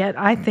time. And yet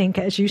I think,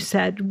 as you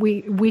said,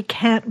 we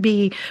can't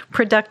be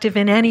productive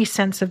in any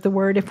sense of the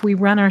word if we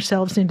run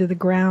ourselves into the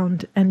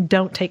ground and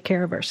don't take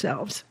care of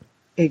ourselves.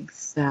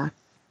 Exactly.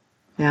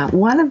 Yeah.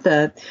 One of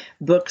the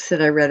books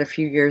that I read a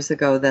few years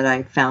ago that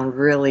I found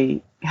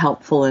really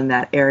helpful in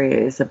that area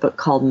is a book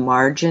called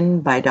Margin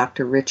by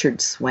Dr.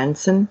 Richard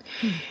Swenson.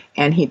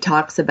 And he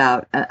talks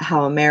about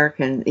how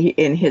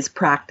in his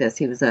practice,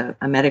 he was a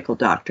medical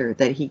doctor,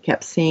 that he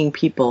kept seeing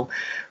people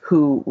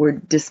who were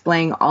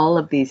displaying all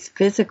of these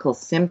physical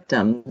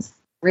symptoms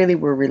really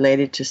were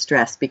related to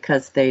stress,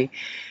 because they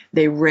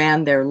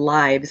ran their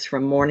lives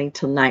from morning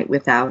till night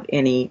without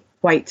any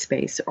white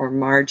space or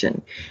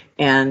margin.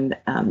 And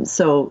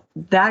so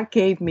that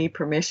gave me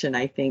permission,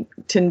 I think,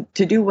 to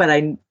do what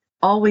I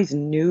always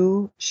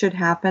knew should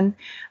happen.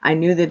 I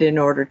knew that in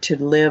order to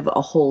live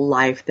a whole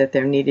life, that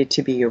there needed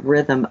to be a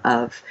rhythm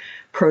of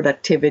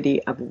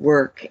productivity, of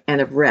work, and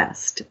of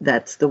rest.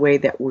 That's the way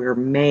that we're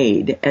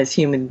made as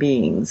human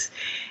beings.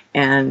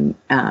 And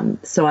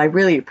so I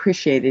really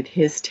appreciated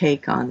his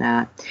take on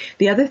that.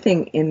 The other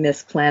thing in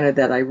this planner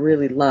that I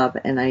really love,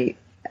 and I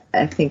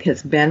think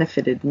has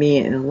benefited me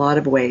in a lot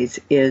of ways,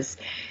 is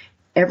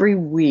every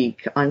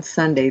week on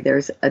Sunday,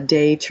 there's a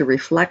day to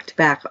reflect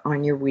back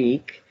on your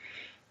week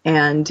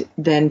and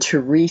then to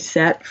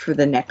reset for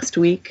the next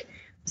week.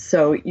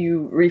 So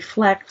you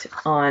reflect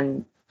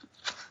on,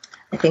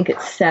 I think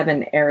it's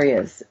 7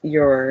 areas: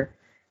 your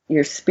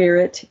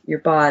spirit, your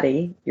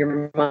body,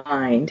 your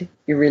mind,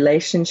 your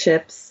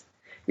relationships,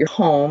 your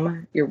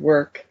home, your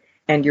work,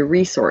 and your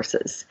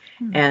resources.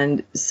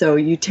 And so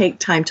you take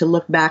time to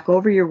look back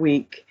over your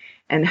week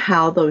and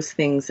how those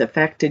things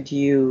affected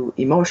you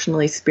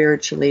emotionally,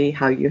 spiritually,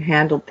 how you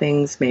handled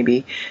things,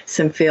 maybe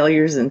some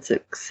failures and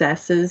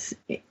successes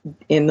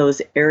in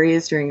those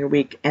areas during your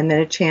week, and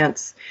then a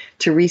chance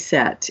to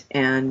reset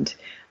and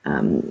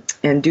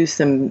do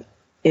some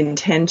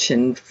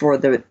intention for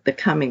the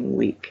coming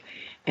week.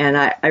 And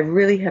I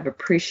really have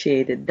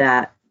appreciated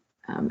that.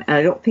 And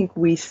I don't think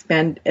we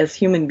spend, as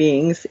human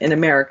beings in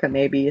America,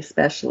 maybe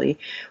especially,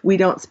 we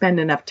don't spend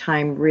enough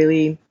time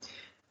really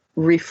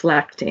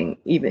reflecting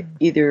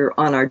either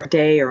on our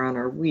day or on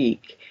our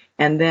week,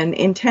 and then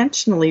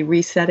intentionally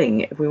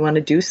resetting if we want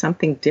to do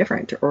something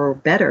different or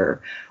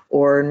better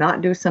or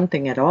not do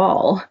something at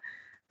all.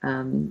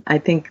 I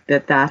think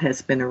that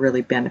has been a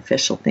really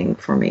beneficial thing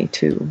for me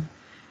too.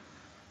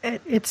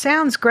 It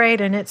sounds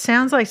great, and it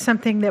sounds like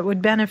something that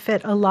would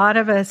benefit a lot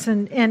of us.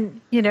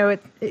 And you know,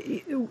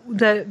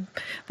 the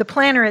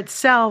planner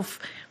itself,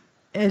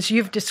 as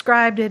you've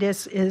described it,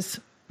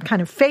 is kind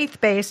of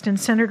faith-based and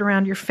centered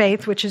around your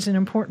faith, which is an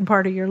important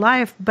part of your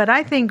life. But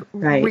I think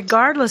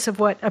regardless of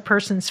what a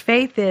person's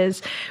faith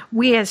is,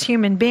 we as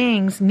human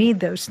beings need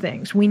those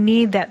things. We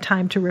need that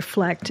time to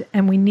reflect,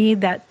 and we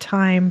need that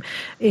time,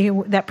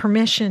 that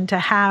permission to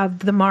have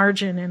the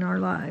margin in our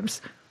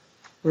lives.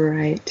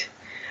 Right.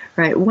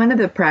 Right. One of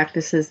the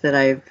practices that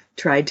I've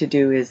tried to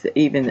do is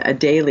even a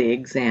daily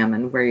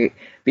examine, where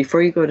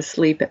before you go to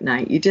sleep at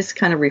night, you just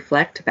kind of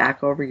reflect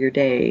back over your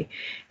day.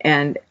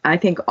 And I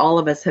think all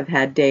of us have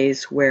had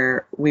days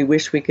where we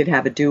wish we could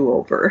have a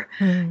do-over,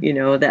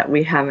 that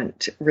we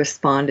haven't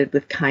responded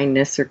with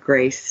kindness or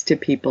grace to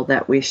people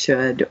that we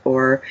should,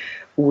 or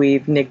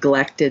we've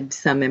neglected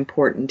some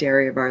important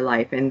area of our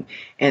life. And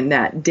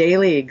that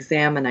daily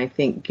examine, I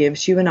think,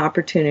 gives you an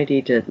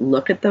opportunity to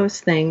look at those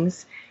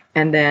things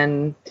and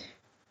then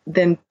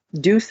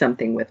do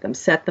something with them,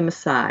 set them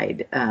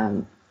aside,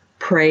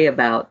 pray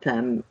about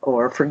them,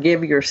 or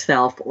forgive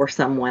yourself or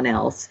someone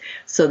else,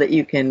 so that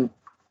you can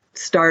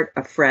start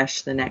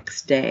afresh the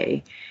next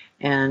day.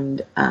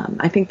 And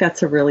I think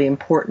that's a really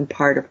important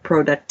part of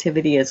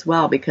productivity as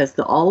well, because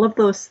all of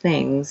those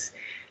things,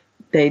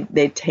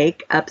 they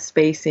take up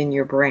space in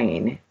your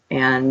brain.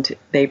 and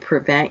they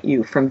prevent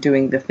you from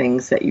doing the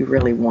things that you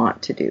really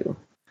want to do.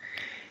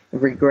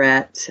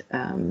 Regret,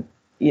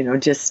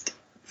 just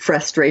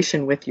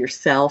frustration with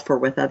yourself or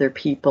with other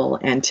people,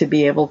 and to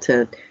be able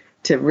to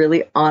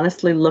really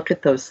honestly look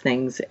at those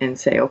things and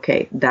say,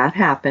 okay, that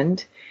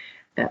happened.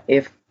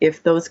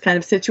 If those kind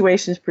of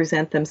situations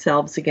present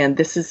themselves again,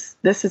 this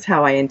is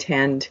how I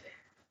intend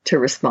to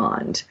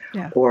respond,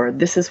 or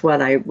this is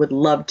what I would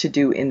love to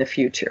do in the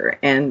future,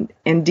 and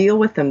deal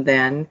with them,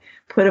 then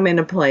put them in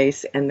a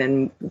place, and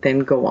then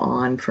go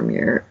on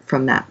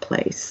from that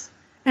place.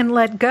 And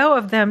let go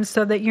of them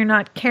so that you're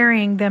not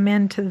carrying them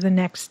into the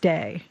next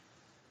day.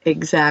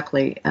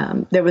 Exactly.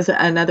 There was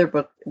another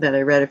book that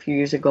I read a few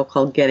years ago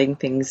called Getting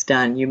Things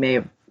Done. You may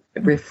have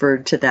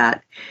referred to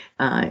that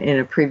in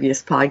a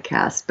previous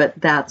podcast, but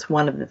that's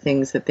one of the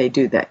things that they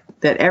do, that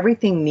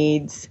everything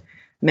needs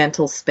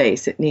mental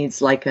space. It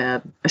needs like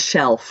a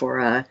shelf or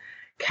a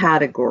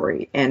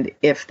category. And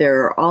if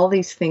there are all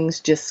these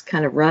things just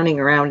kind of running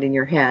around in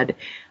your head,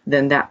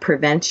 then that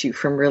prevents you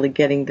from really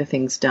getting the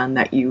things done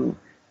that you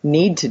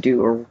need to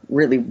do or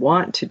really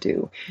want to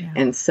do. Yeah.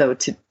 And so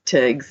to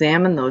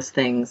examine those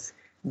things,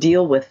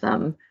 deal with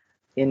them,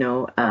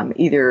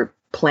 either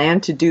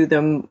plan to do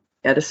them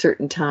at a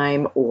certain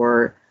time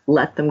or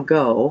let them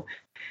go.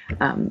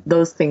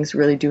 Those things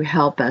really do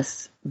help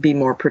us be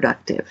more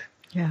productive.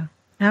 Yeah.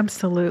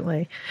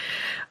 Absolutely.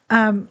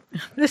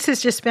 This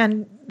has just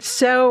been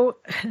so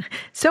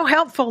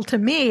helpful to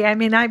me. I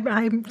mean,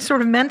 I'm sort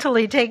of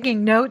mentally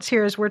taking notes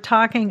here as we're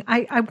talking.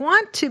 I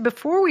want to,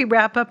 before we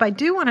wrap up, I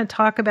do want to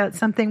talk about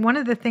something. One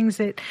of the things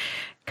that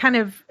kind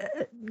of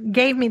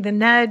gave me the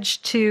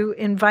nudge to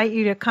invite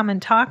you to come and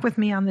talk with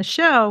me on the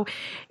show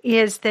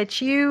is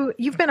that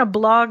you've been a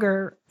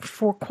blogger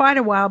for quite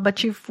a while,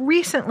 but you've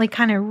recently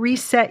kind of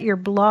reset your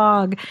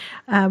blog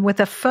with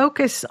a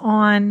focus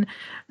on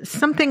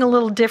something a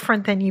little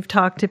different than you've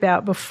talked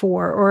about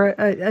before, or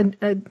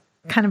a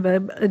kind of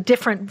a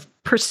different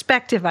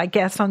perspective, I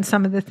guess, on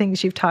some of the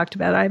things you've talked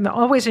about. I've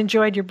always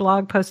enjoyed your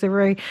blog posts. They're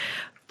very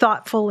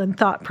thoughtful and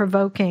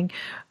thought-provoking.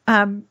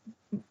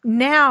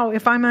 Now,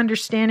 if I'm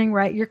understanding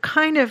right, you're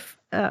kind of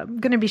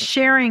going to be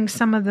sharing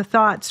some of the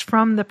thoughts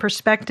from the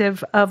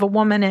perspective of a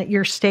woman at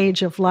your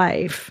stage of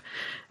life.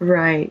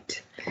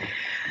 Right.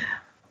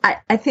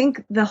 I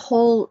think the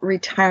whole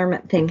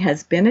retirement thing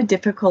has been a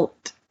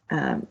difficult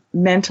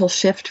mental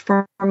shift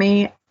for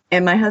me.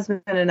 And my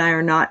husband and I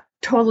are not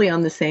totally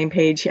on the same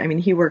page. I mean,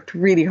 he worked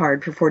really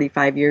hard for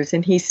 45 years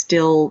and he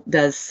still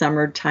does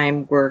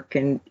summertime work,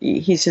 and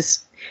he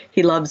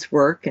loves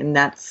work, and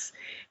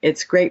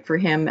it's great for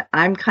him.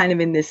 I'm kind of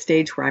in this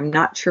stage where I'm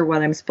not sure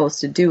what I'm supposed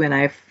to do. And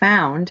I've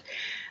found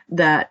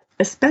that,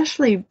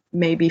 especially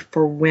maybe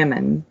for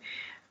women,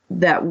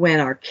 that when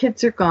our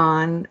kids are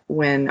gone,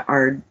 when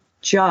our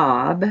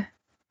job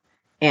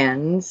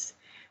ends,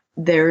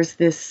 there's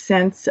this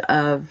sense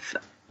of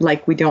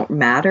like we don't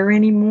matter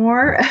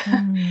anymore.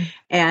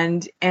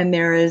 And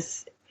there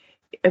is,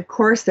 of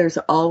course, there's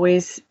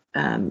always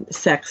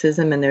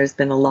sexism, and there's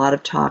been a lot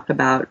of talk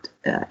about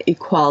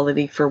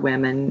equality for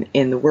women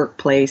in the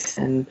workplace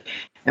and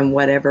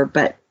whatever.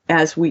 But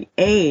as we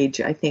age,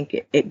 I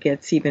think it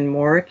gets even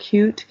more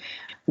acute,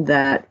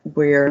 that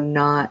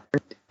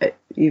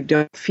you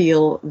don't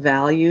feel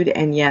valued.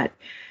 And yet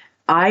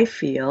I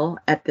feel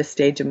at this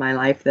stage of my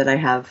life that I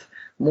have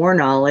more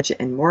knowledge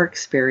and more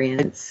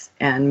experience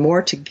and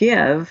more to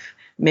give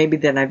maybe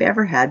than I've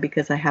ever had,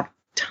 because I have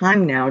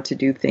time now to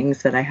do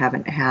things that I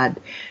haven't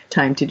had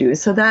time to do.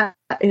 So that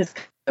is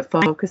the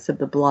focus of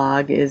the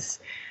blog, is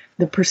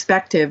the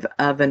perspective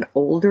of an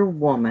older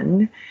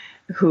woman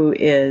who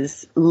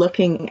is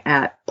looking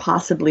at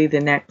possibly the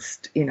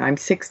next, I'm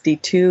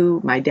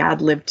 62, my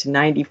dad lived to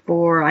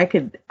 94. I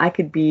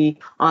could be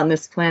on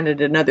this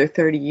planet another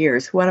 30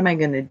 years. What am I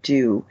going to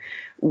do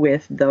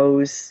with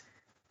those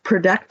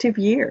productive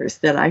years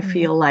that I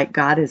feel like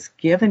God has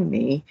given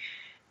me?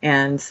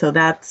 And so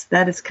that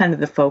is kind of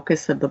the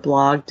focus of the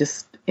blog,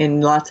 just in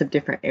lots of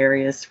different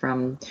areas.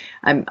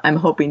 I'm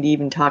hoping to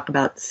even talk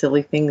about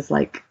silly things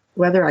like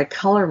whether I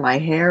color my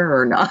hair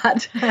or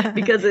not,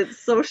 because it's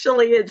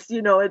socially,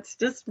 it's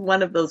just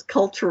one of those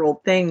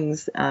cultural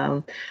things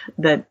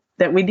that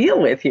we deal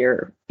with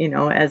here,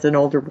 as an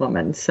older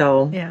woman.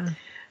 So yeah.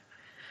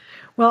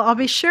 Well, I'll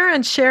be sure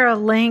and share a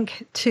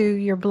link to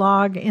your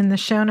blog in the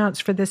show notes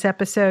for this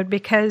episode,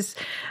 because,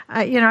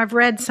 I've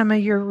read some of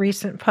your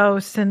recent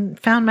posts and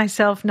found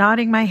myself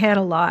nodding my head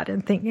a lot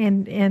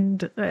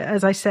and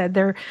as I said,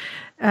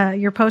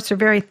 your posts are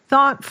very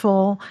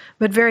thoughtful,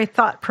 but very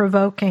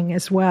thought-provoking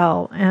as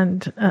well,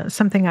 and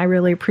something I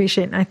really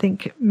appreciate. And I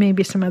think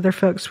maybe some other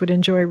folks would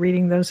enjoy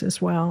reading those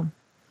as well.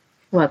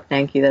 Well,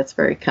 thank you. That's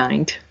very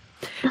kind.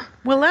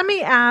 Well, let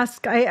me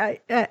ask,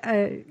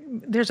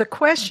 there's a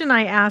question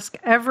I ask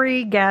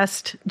every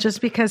guest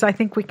just because I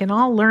think we can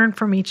all learn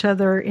from each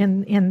other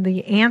in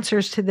the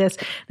answers to this.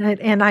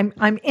 And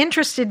I'm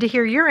interested to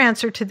hear your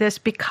answer to this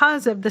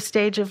because of the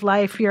stage of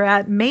life you're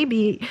at.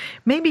 Maybe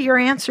your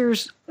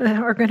answers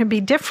are going to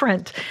be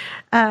different.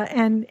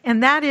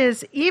 And that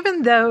is,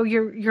 even though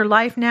your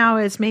life now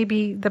is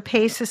maybe the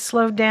pace has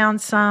slowed down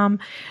some,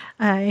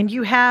 and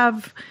you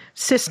have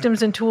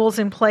systems and tools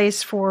in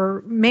place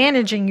for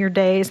managing your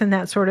days and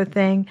that sort of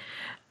thing,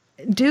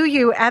 do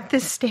you, at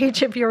this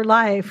stage of your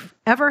life,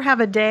 ever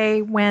have a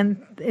day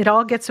when it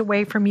all gets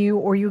away from you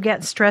or you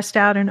get stressed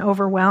out and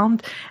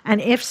overwhelmed? And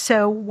if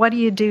so, what do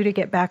you do to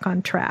get back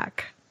on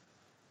track?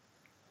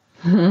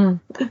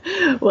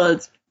 Well,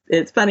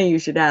 it's funny you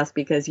should ask,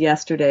 because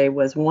yesterday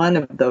was one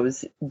of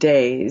those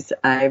days.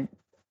 I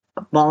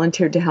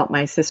volunteered to help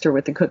my sister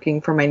with the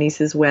cooking for my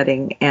niece's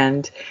wedding,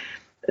 and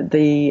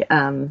the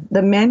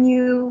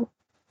menu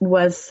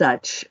was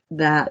such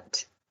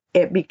that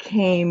it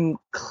became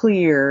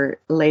clear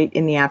late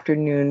in the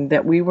afternoon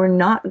that we were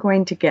not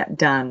going to get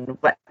done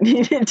what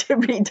needed to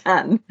be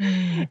done.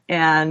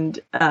 And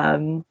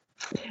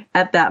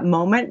at that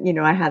moment,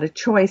 I had a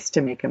choice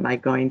to make. Am I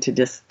going to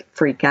just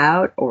freak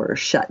out or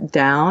shut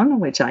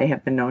down, which I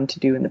have been known to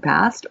do in the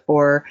past,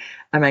 or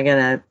am I going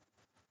to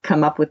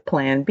come up with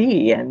plan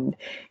B? And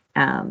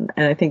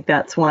I think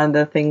that's one of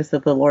the things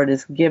that the Lord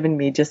has given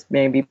me, just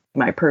maybe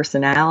my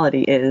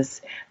personality,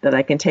 is that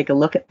I can take a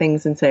look at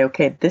things and say,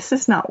 okay, this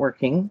is not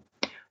working.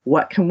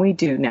 What can we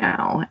do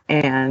now?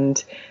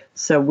 And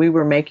so we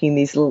were making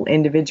these little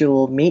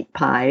individual meat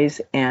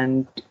pies,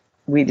 and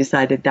we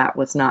decided that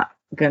was not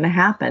going to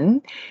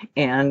happen.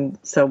 And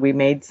so we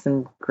made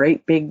some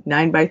great big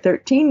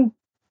 9x13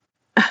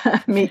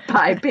 meat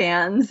pie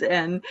pans,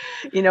 and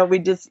you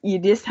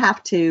just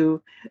have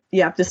to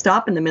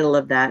stop in the middle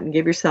of that and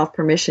give yourself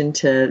permission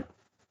to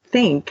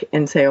think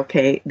and say,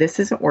 okay, this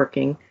isn't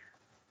working.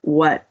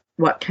 What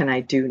can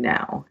I do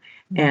now?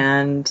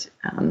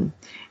 Mm-hmm.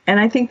 And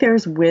I think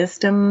there's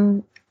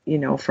wisdom,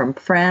 from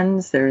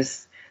friends.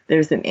 There's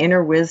an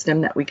inner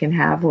wisdom that we can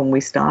have when we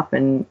stop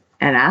and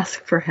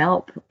ask for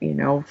help.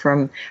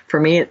 For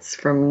me, it's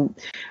from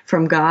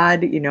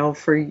God.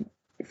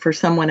 For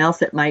someone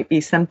else, it might be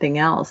something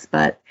else.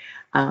 But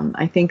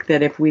I think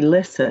that if we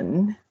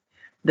listen,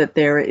 that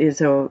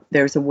there's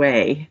a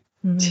way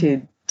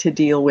mm-hmm. to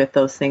deal with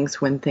those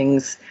things when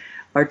things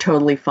are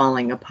totally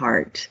falling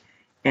apart.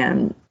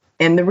 And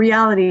the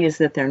reality is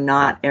that they're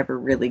not ever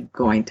really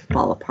going to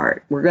fall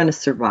apart. We're going to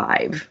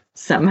survive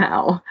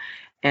somehow.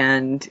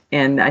 And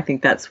I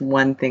think that's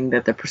one thing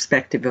that the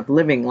perspective of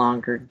living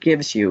longer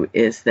gives you,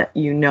 is that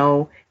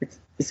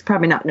it's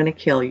probably not going to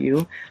kill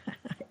you.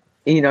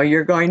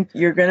 You're going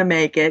to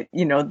make it.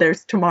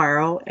 There's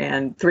tomorrow,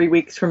 and 3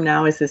 weeks from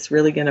now, is this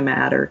really going to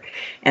matter?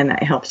 And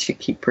that helps you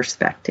keep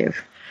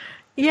perspective.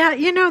 Yeah,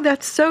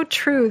 that's so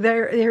true.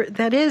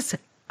 That is,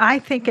 I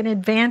think, an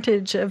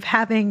advantage of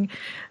having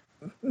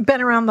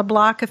been around the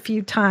block a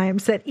few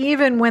times, that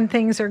even when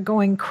things are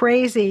going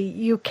crazy,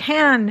 you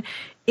can,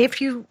 if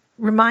you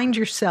remind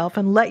yourself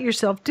and let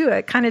yourself do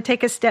it, kind of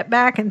take a step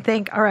back and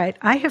think, all right,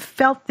 I have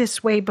felt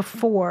this way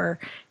before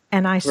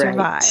and I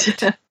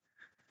survived. Right.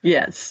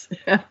 Yes.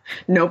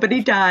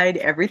 Nobody died.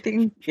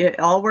 It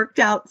all worked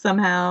out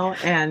somehow.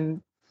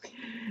 And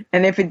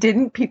if it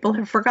didn't, people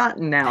have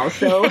forgotten now.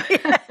 So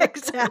yeah,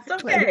 exactly.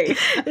 It's okay.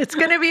 It's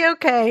going to be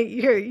okay.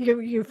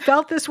 You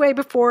felt this way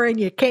before and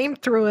you came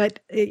through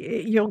it.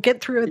 You'll get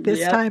through it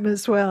this time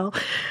as well.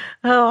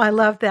 Oh, I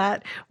love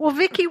that. Well,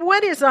 Vicki,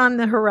 what is on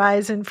the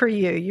horizon for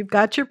you? You've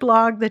got your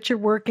blog that you're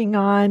working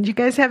on. Do you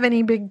guys have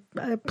any big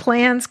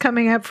plans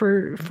coming up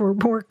for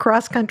more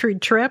cross-country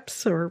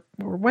trips, or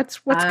what's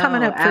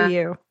coming up for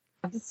you?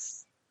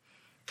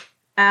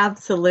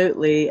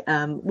 Absolutely.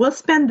 We'll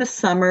spend the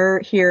summer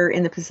here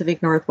in the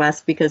Pacific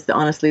Northwest because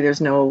honestly, there's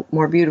no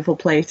more beautiful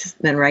place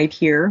than right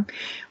here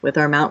with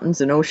our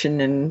mountains and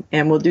ocean,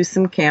 and we'll do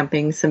some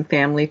camping, some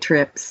family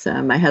trips.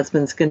 My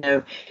husband's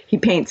he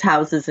paints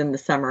houses in the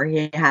summer.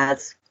 He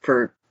has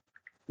for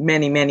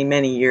many, many,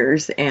 many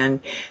years. And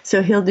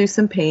so he'll do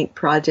some paint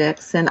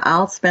projects, and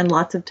I'll spend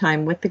lots of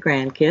time with the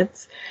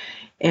grandkids.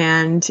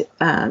 And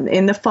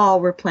in the fall,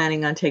 we're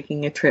planning on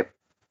taking a trip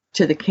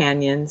to the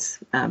canyons,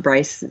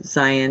 Bryce,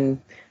 Zion,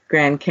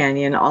 Grand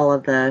Canyon, all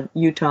of the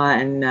Utah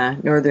and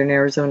northern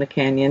Arizona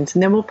canyons.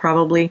 And then we'll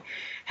probably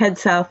head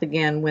south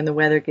again when the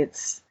weather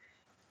gets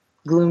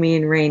gloomy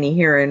and rainy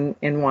here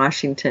in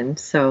Washington.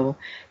 So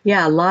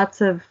yeah,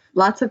 lots of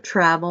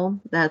travel.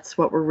 That's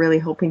what we're really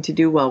hoping to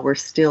do while we're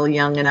still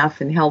young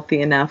enough and healthy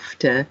enough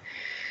to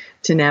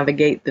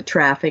navigate the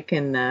traffic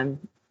and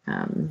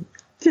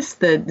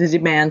just the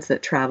demands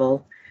that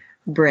travel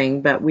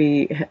bring. But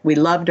we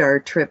loved our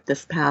trip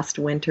this past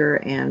winter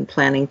and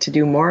planning to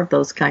do more of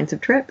those kinds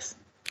of trips.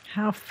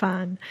 How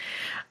fun.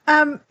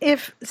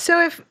 If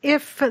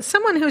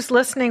someone who's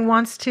listening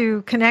wants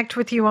to connect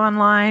with you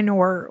online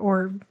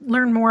or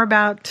learn more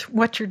about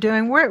what you're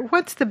doing,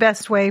 what's the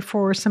best way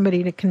for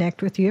somebody to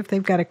connect with you if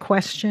they've got a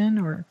question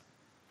or?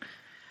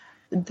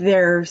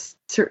 they're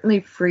certainly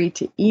free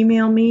to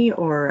email me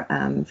or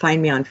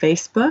find me on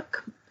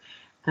Facebook.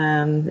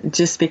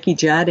 Just Vicki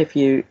Judd. If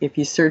you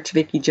search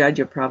Vicki Judd,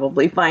 you'll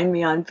probably find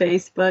me on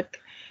Facebook,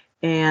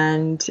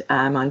 and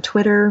I'm on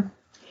Twitter.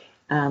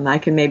 I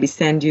can maybe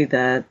send you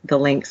the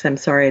links. I'm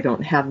sorry I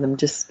don't have them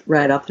just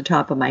right off the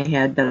top of my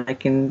head,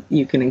 but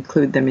you can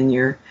include them on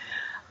your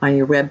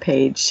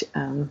webpage.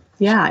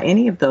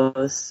 Any of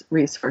those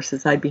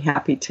resources, I'd be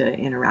happy to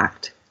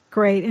interact.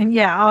 Great. And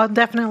I'll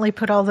definitely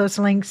put all those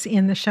links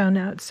in the show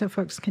notes so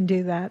folks can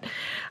do that.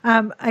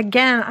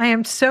 Again, I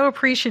am so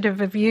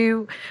appreciative of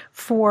you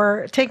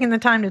for taking the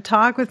time to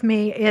talk with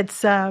me.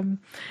 It's been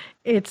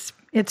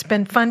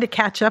fun to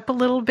catch up a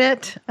little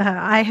bit.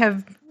 I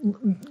have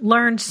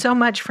learned so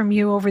much from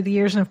you over the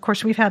years, and of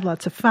course we've had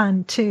lots of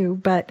fun too.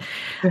 But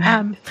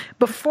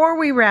before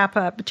we wrap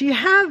up, do you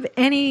have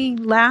any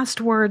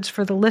last words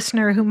for the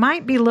listener who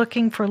might be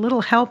looking for a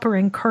little help or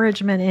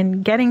encouragement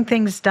in getting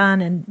things done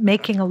and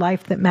making a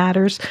life that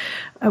matters?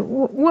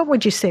 What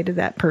would you say to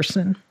that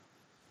person?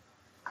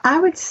 I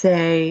would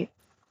say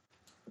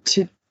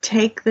to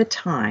take the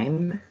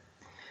time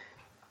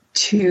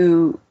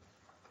to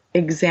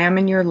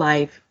examine your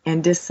life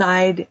and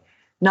decide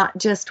not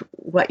just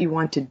what you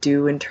want to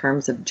do in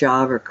terms of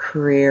job or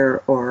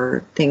career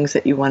or things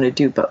that you want to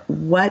do, but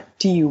what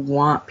do you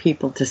want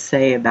people to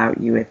say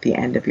about you at the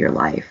end of your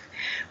life?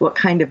 What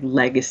kind of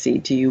legacy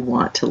do you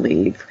want to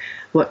leave?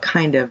 What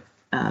kind of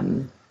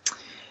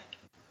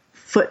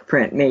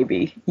footprint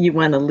maybe you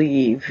want to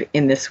leave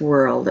in this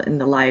world, in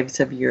the lives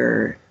of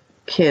your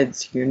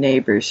kids, your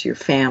neighbors, your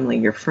family,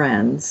 your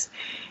friends?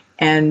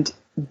 And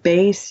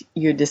base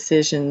your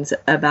decisions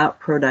about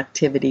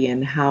productivity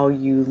and how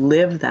you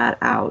live that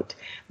out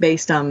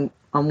based on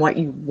what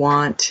you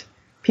want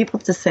people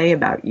to say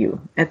about you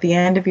at the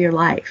end of your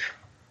life.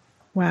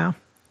 Wow.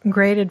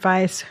 Great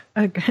advice.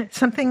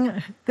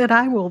 Something that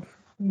I will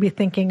be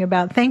thinking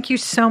about. Thank you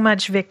so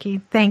much,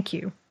 Vicki. Thank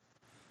you.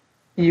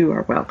 You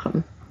are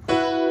welcome.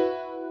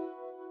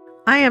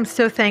 I am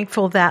so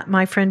thankful that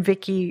my friend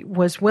Vicki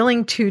was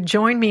willing to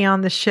join me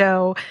on the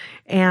show,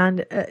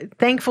 and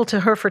thankful to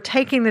her for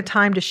taking the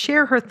time to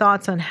share her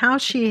thoughts on how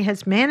she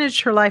has managed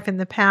her life in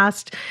the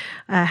past,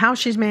 how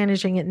she's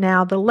managing it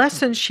now, the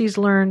lessons she's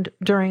learned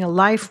during a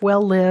life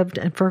well lived,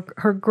 and for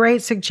her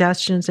great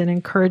suggestions and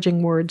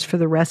encouraging words for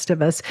the rest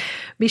of us.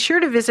 Be sure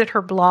to visit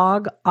her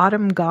blog,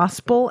 Autumn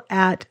Gospel,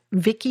 at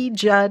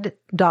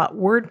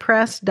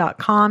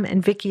vickijudd.wordpress.com,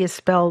 and Vicki is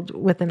spelled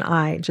with an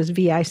I, just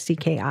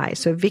VICKI.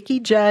 So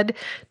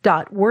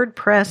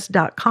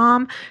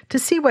vickijudd.wordpress.com to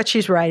see what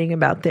she's writing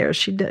about there.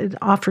 She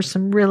offers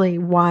some really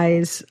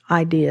wise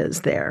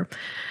ideas there.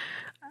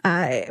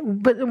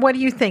 But what do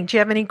you think? Do you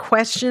have any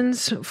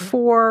questions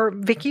for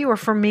Vicki or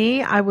for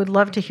me? I would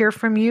love to hear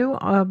from you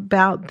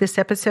about this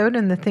episode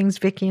and the things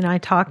Vicki and I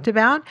talked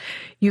about.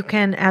 You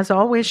can, as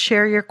always,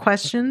 share your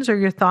questions or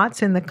your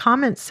thoughts in the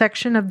comments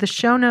section of the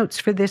show notes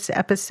for this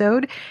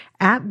episode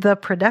at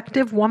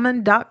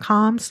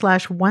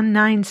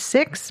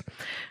theproductivewoman.com/196.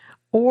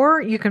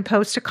 Or you can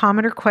post a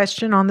comment or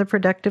question on the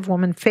Productive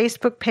Woman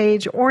Facebook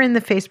page or in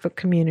the Facebook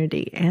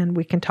community, and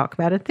we can talk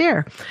about it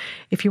there.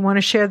 If you want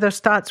to share those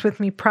thoughts with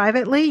me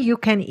privately, you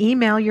can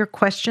email your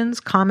questions,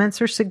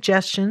 comments, or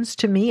suggestions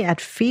to me at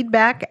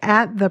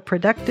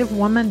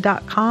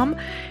feedback@theproductivewoman.com,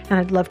 and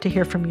I'd love to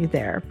hear from you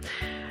there.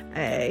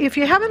 If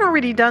you haven't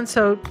already done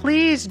so,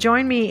 please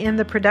join me in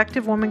the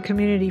Productive Woman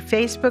Community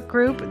Facebook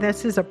group.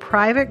 This is a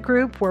private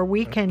group where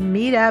we can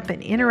meet up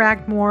and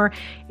interact more.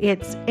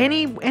 It's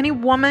any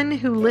woman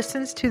who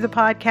listens to the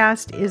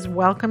podcast is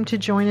welcome to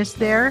join us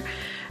there.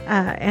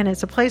 And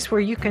it's a place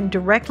where you can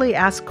directly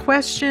ask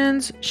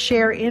questions,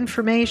 share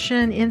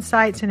information,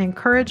 insights, and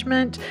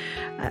encouragement,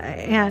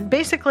 and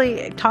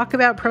basically talk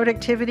about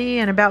productivity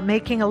and about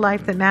making a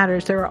life that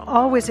matters. There are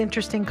always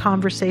interesting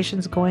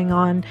conversations going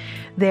on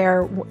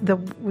there.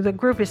 The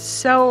group is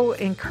so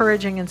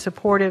encouraging and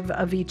supportive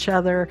of each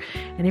other.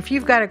 And if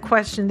you've got a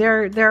question,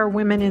 there are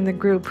women in the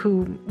group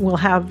who will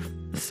have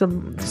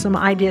some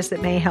ideas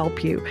that may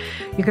help you.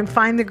 You can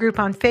find the group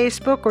on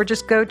Facebook or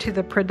just go to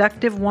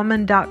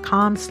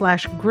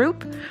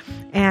theproductivewoman.com/group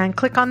and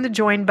click on the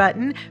join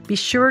button. Be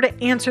sure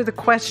to answer the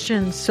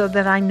questions so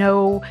that I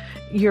know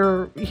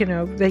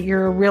that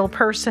you're a real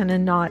person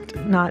and not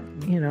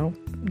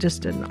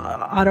just an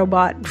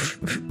Autobot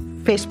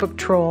Facebook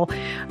troll.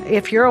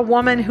 If you're a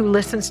woman who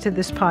listens to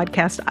this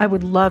podcast, I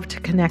would love to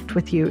connect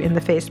with you in the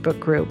Facebook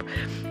group.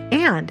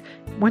 And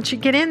once you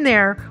get in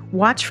there,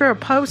 watch for a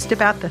post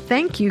about the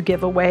thank you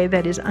giveaway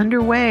that is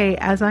underway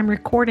as I'm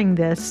recording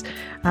this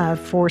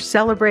for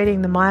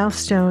celebrating the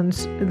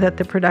milestones that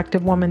the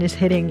Productive Woman is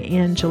hitting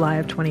in July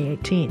of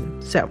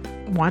 2018. So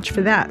watch for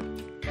that.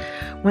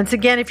 Once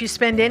again, if you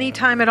spend any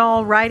time at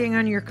all writing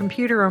on your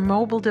computer or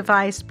mobile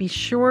device, be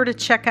sure to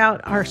check out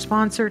our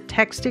sponsor,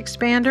 Text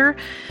Expander.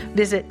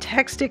 Visit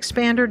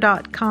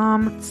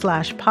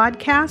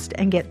textexpander.com/podcast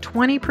and get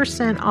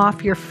 20%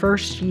 off your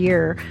first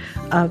year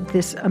of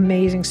this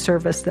amazing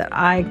service that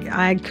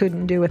I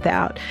couldn't do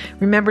without.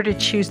 Remember to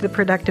choose the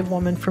Productive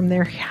Woman from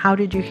their How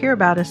Did You Hear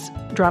About Us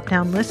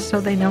drop-down list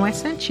so they know I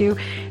sent you.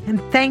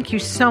 And thank you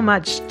so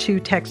much to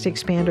Text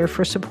Expander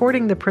for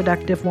supporting the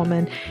Productive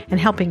Woman and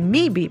helping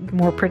me be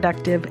more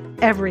productive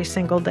every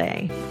single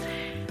day.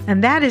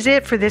 And that is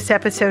it for this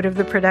episode of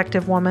The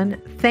Productive Woman.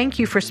 Thank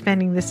you for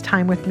spending this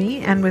time with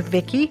me and with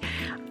Vicki.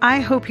 I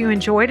hope you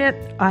enjoyed it.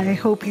 I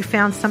hope you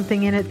found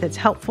something in it that's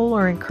helpful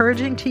or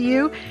encouraging to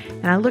you.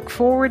 And I look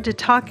forward to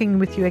talking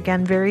with you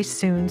again very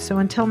soon. So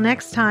until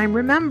next time,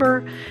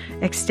 remember,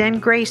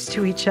 extend grace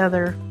to each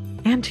other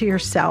and to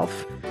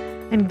yourself,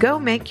 and go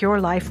make your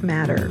life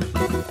matter.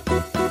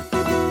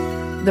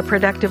 The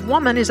Productive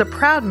Woman is a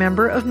proud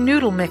member of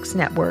Noodle Mix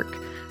Network.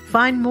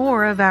 Find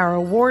more of our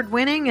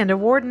award-winning and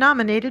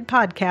award-nominated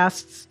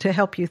podcasts to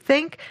help you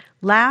think,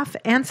 laugh,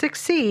 and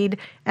succeed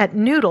at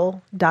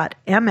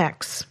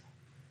noodle.mx.